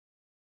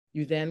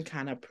 you then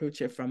can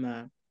approach it from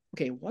a,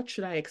 okay, what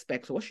should I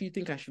expect? So what should you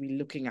think I should be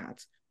looking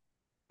at?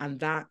 And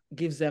that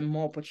gives them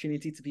more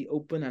opportunity to be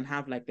open and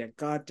have like their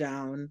guard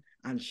down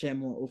and share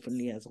more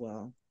openly as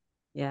well.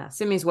 Yeah,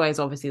 Simi's way is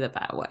obviously the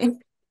better way.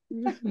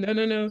 No,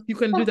 no, no. You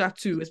can do that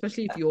too,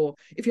 especially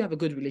if you have a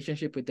good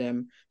relationship with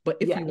them. But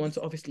if you want Yes.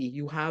 to, obviously,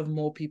 you have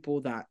more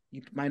people that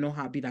you might not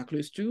have be that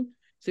close to.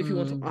 So if you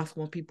want to Mm, ask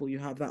more people, you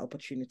have that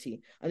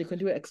opportunity, and you can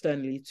do it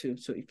externally too.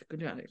 So if you can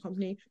do it at a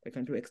company, you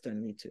can do it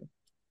externally too.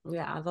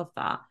 yeah, I love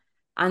that.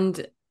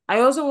 And I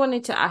also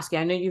wanted to ask you,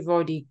 I know you've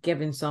already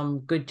given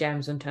some good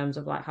gems in terms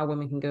of like how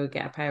women can go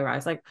get a pay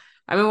rise. Like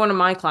I remember one of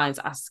my clients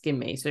asking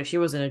me, so she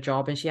was in a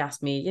job and she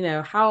asked me,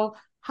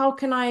 how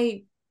can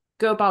I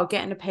go about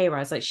getting a pay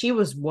rise? Like she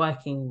was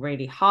working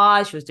really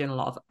hard, she was doing a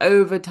lot of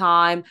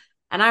overtime.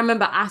 And I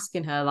remember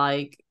asking her,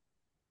 like,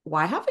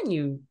 why haven't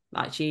you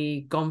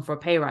actually gone for a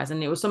pay rise?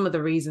 And it was some of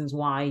the reasons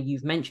why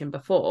you've mentioned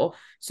before.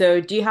 So,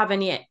 do you have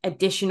any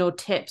additional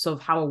tips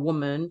of how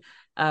women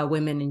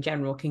in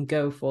general, can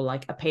go for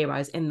like a pay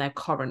rise in their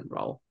current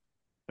role?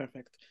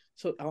 Perfect.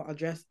 So I'll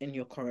address in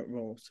your current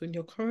role. So in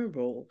your current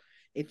role,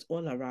 it's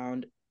all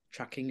around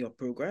tracking your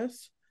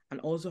progress and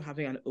also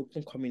having an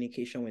open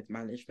communication with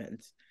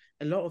management.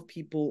 A lot of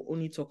people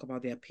only talk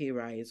about their pay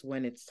rise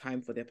when it's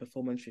time for their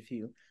performance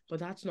review, but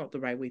that's not the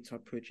right way to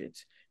approach it.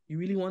 You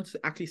really want to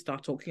actually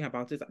start talking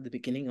about it at the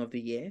beginning of the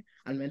year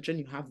and mention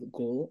you have the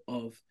goal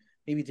of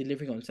maybe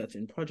delivering on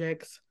certain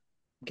projects,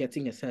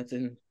 getting a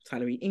certain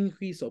salary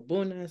increase or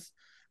bonus,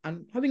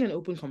 and having an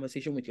open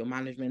conversation with your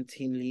management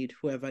team lead,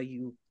 whoever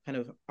you kind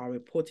of are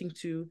reporting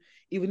to.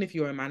 Even if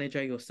you're a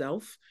manager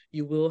yourself,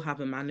 you will have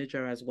a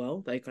manager as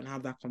well that you can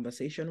have that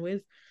conversation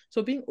with.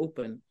 So being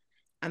open,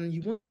 and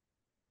you want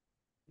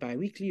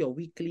bi-weekly or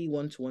weekly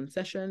one-to-one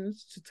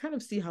sessions to kind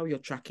of see how you're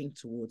tracking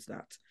towards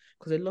that.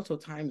 Because a lot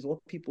of times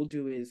what people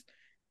do is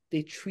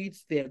they treat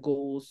their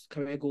goals,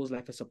 career goals,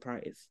 like a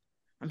surprise.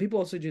 And people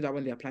also do that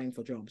when they're applying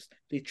for jobs.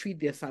 They treat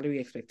their salary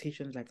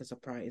expectations like a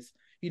surprise.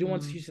 You don't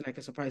want to Mm. use it like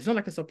a surprise. It's not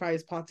like a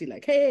surprise party,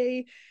 like,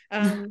 hey,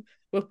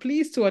 we're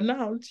pleased to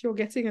announce you're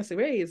getting us a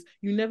raise.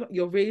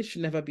 Your raise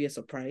should never be a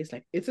surprise.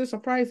 Like, it's a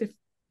surprise if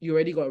you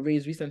already got a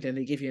raise recently and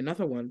they give you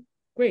another one.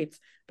 Great.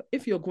 But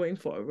if you're going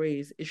for a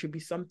raise, it should be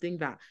something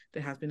that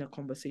there has been a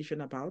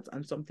conversation about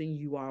and something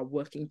you are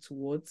working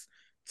towards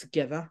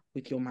together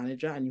with your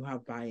manager and you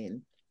have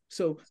buy-in.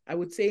 So I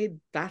would say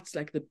that's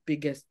like the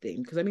biggest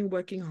thing, because I mean,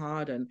 working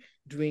hard and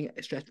doing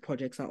stretch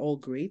projects are all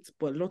great,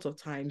 but a lot of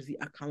times the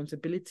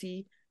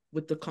accountability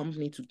with the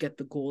company to get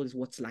the goal is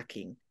what's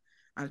lacking.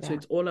 And so Yeah.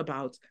 it's all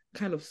about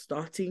kind of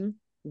starting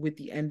with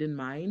the end in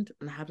mind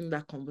and having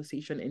that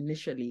conversation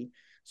initially.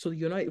 So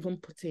you're not even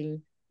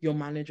putting your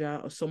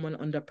manager or someone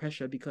under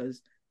pressure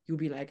because you'll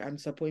be like, I'm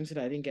disappointed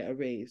I didn't get a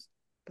raise.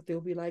 But they'll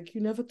be like,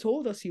 you never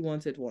told us you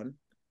wanted one.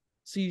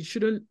 So you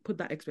shouldn't put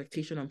that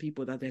expectation on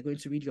people that they're going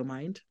to read your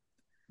mind.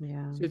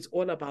 Yeah. So it's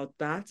all about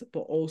that,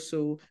 but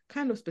also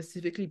kind of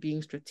specifically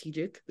being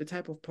strategic, the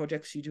type of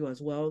projects you do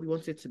as well. You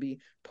want it to be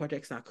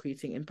projects that are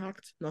creating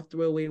impact, not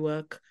throwaway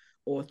work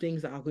or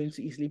things that are going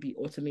to easily be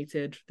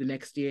automated the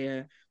next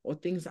year or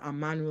things that are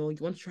manual. You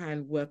want to try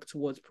and work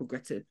towards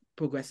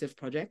progressive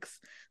projects.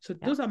 So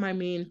Yeah. those are my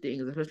main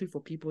things, especially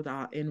for people that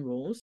are in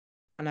roles.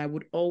 And I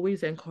would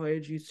always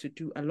encourage you to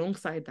do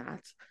alongside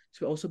that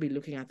to also be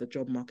looking at the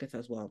job market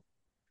as well.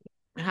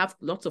 I have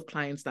lots of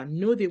clients that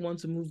know they want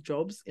to move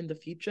jobs in the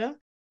future,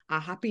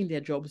 are happy in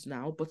their jobs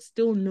now, but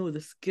still know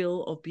the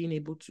skill of being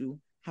able to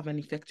have an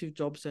effective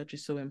job search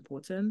is so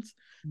important.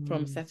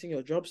 From Mm. setting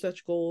your job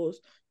search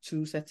goals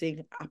to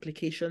setting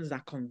applications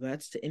that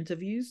converts to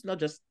interviews, not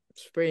just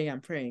spraying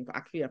and praying, but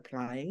actually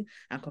applying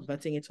and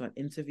converting it to an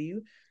interview,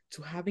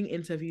 to having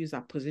interviews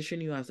that position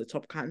you as the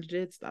top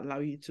candidates that allow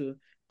you to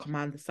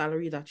command the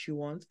salary that you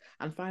want.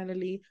 And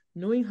finally,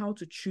 knowing how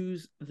to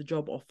choose the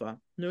job offer,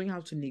 knowing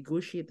how to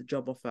negotiate the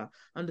job offer,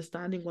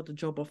 understanding what the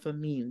job offer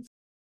means.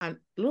 And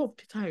a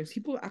lot of times,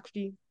 people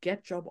actually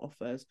get job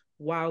offers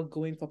while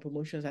going for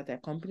promotions at their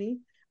company.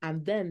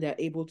 And then they're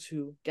able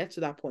to get to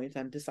that point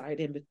and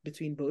decide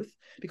between both.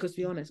 Because to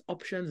be honest,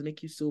 options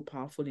make you so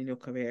powerful in your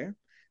career.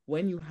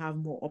 When you have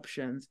more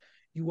options,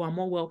 you are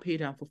more well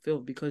paid and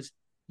fulfilled because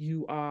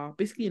you are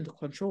basically in the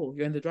control.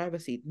 You're in the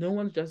driver's seat. No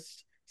one's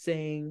just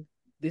saying,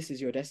 this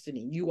is your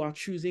destiny. You are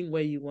choosing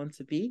where you want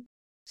to be.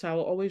 So I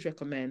will always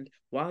recommend,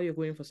 while you're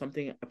going for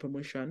something, a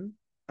promotion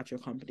at your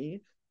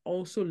company,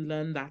 also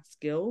learn that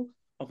skill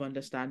of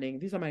understanding,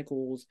 these are my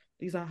goals,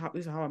 these are how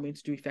I'm going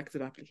to do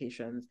effective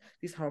applications,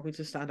 these are how I'm going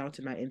to stand out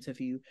in my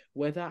interview.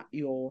 Whether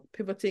you're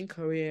pivoting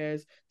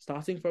careers,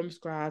 starting from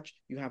scratch,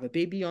 you have a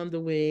baby on the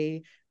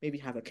way, maybe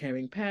you have a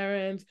caring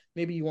parent,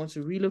 maybe you want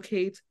to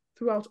relocate,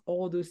 throughout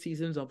all those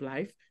seasons of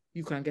life,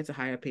 you can get a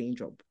higher paying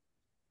job.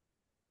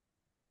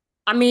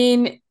 I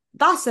mean,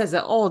 that says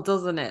it all,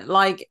 doesn't it?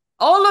 Like,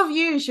 all of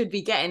you should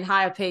be getting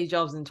higher paid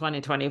jobs in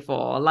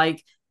 2024.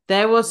 Like,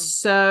 there were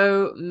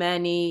so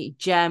many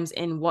gems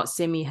in what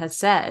Simi has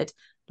said.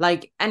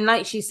 Like, and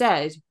like she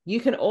said, you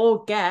can all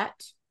get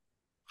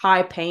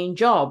high paying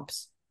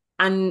jobs.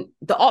 And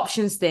the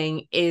options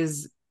thing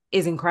is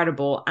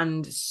incredible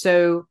and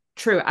so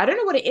true. I don't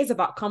know what it is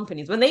about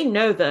companies when they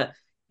know that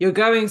you're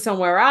going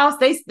somewhere else.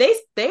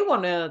 They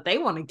want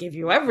to give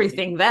you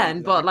everything then,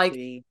 Exactly. but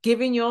like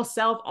giving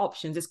yourself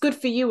options, it's good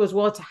for you as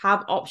well to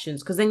have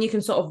options because then you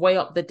can sort of weigh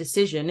up the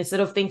decision instead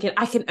of thinking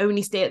I can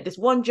only stay at this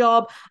one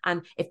job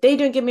and if they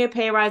don't give me a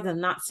pay rise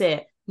then that's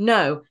it.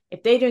 No,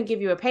 if they don't give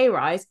you a pay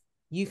rise,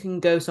 you can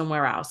go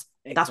somewhere else.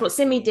 Exactly. That's what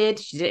Simi did.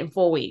 She did it in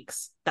 4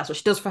 weeks. That's what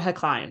she does for her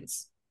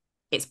clients.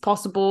 It's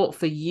possible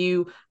for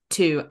you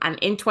too. And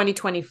in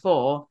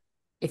 2024,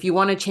 if you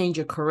want to change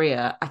your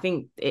career, I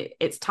think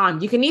it's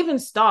time. You can even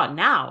start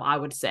now, I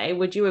would say.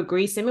 Would you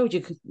agree, Simi?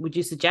 Would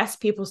you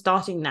suggest people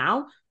starting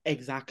now?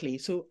 Exactly.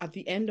 So at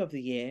the end of the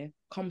year,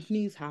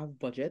 companies have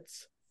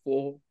budgets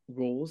for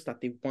roles that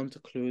they want to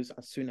close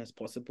as soon as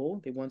possible.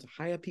 They want to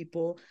hire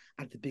people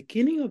at the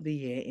beginning of the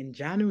year in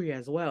January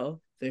as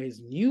well. There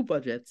is new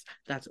budgets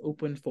that's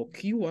open for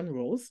Q1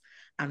 roles,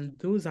 and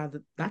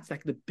that's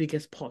like the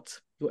biggest pot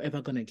you're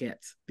ever gonna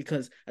get.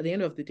 Because at the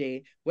end of the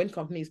day, when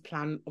companies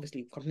plan,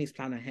 obviously companies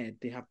plan ahead.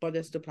 They have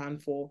budgets to plan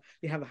for.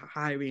 They have a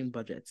hiring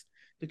budget.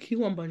 The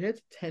Q1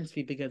 budget tends to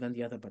be bigger than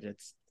the other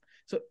budgets.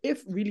 So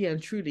if really and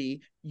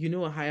truly,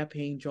 a higher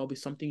paying job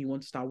is something you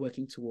want to start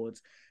working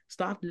towards,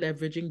 start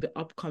leveraging the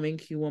upcoming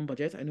Q1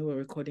 budget. I know we're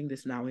recording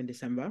this now in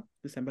December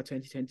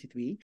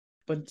 2023,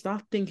 but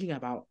start thinking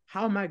about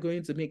how am I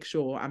going to make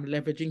sure I'm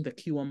leveraging the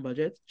Q1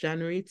 budget,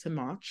 January to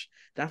March.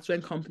 That's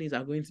when companies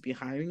are going to be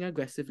hiring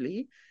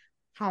aggressively.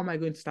 How am I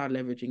going to start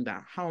leveraging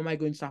that? How am I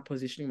going to start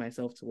positioning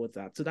myself towards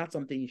that? So that's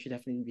something you should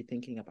definitely be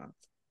thinking about.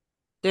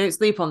 Don't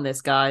sleep on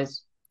this,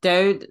 guys.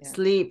 Don't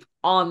sleep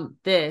on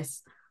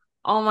this.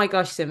 Oh my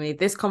gosh, Simi,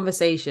 this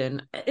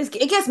conversation,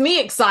 it gets me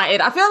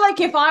excited. I feel like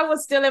if I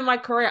was still in my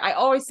career, I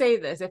always say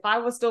this, if I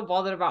was still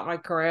bothered about my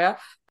career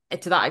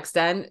to that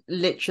extent,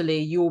 literally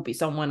you will be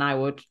someone I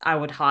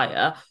would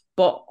hire.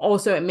 But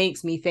also it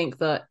makes me think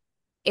that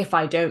if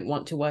I don't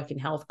want to work in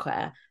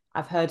healthcare,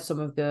 I've heard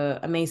some of the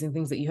amazing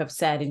things that you have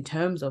said in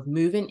terms of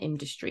moving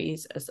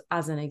industries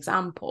as an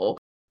example.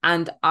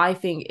 And I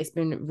think it's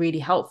been really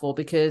helpful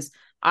because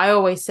I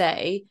always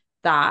say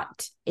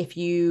that if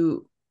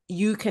you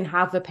can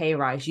have a pay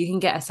rise, you can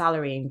get a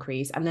salary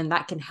increase, and then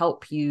that can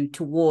help you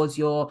towards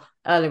your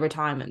early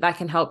retirement. That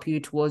can help you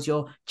towards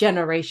your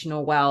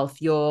generational wealth,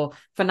 your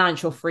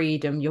financial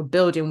freedom, your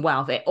building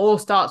wealth. It all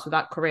starts with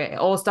that career. It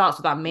all starts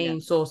with that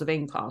main source of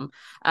income.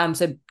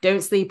 So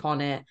don't sleep on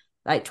it.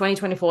 Like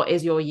 2024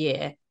 is your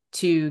year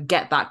to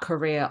get that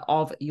career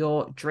of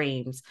your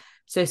dreams.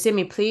 So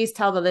Simi, please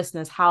tell the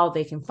listeners how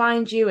they can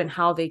find you and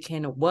how they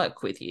can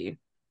work with you.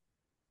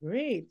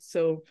 Great.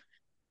 So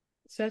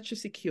Search to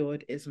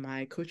Secured is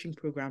my coaching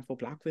program for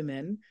Black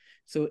women.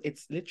 So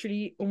it's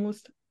literally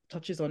almost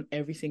touches on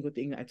every single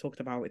thing I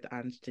talked about with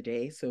Ange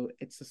today. So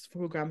it's this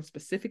program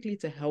specifically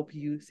to help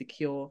you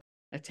secure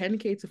a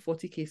 10K to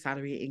 40K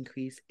salary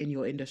increase in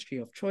your industry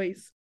of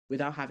choice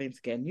without having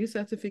to get new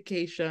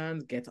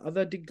certifications, get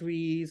other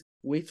degrees,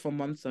 wait for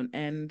months on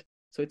end.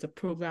 So it's a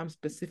program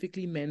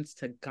specifically meant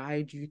to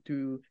guide you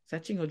through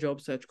setting your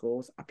job search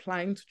goals,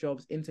 applying to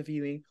jobs,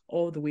 interviewing,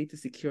 all the way to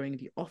securing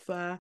the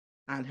offer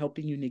and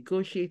helping you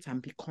negotiate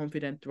and be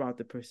confident throughout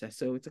the process.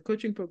 So it's a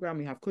coaching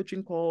program. You have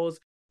coaching calls,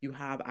 you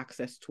have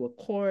access to a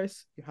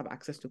course, you have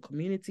access to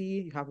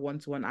community, you have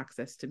one-to-one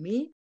access to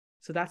me.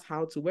 So that's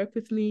how to work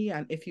with me.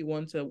 And if you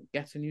want to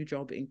get a new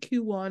job in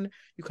Q1,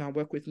 you can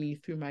work with me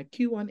through my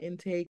Q1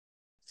 intake.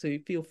 So you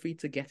feel free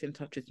to get in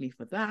touch with me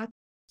for that.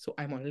 So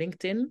I'm on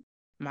LinkedIn.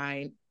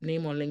 My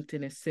name on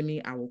LinkedIn is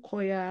Simi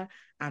Awokoya.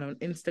 And on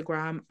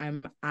Instagram,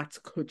 I'm at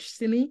Coach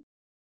Simi.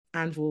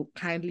 And we'll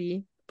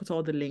kindly put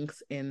all the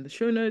links in the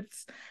show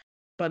notes.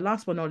 But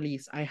last but not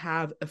least, I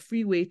have a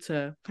free way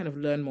to kind of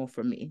learn more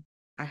from me.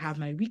 I have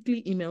my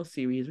weekly email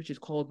series, which is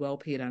called Well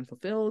Paid and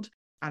Fulfilled.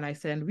 And I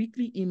send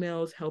weekly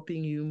emails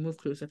helping you move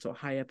closer to a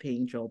higher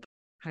paying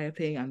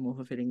and more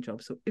fulfilling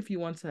job. So if you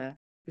want to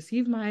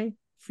receive my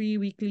free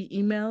weekly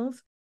emails,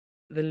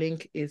 the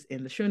link is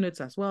in the show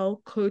notes as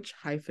well,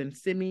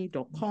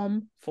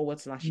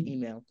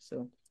 coach-simi.com/email.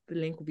 So the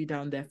link will be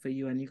down there for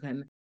you, and you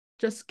can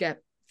just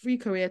get free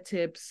career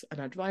tips and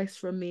advice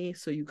from me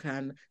so you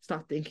can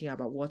start thinking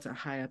about what a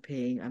higher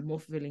paying and more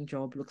fulfilling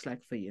job looks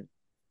like for you.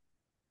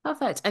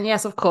 Perfect. And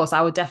yes, of course,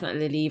 I will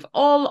definitely leave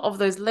all of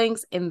those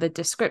links in the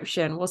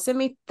description. Well,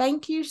 Simi,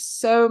 thank you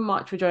so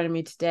much for joining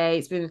me today.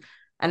 It's been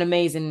an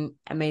amazing,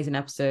 amazing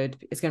episode.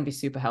 It's going to be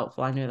super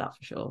helpful. I know that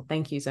for sure.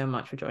 Thank you so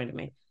much for joining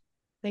me.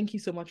 Thank you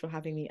so much for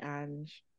having me, Ange.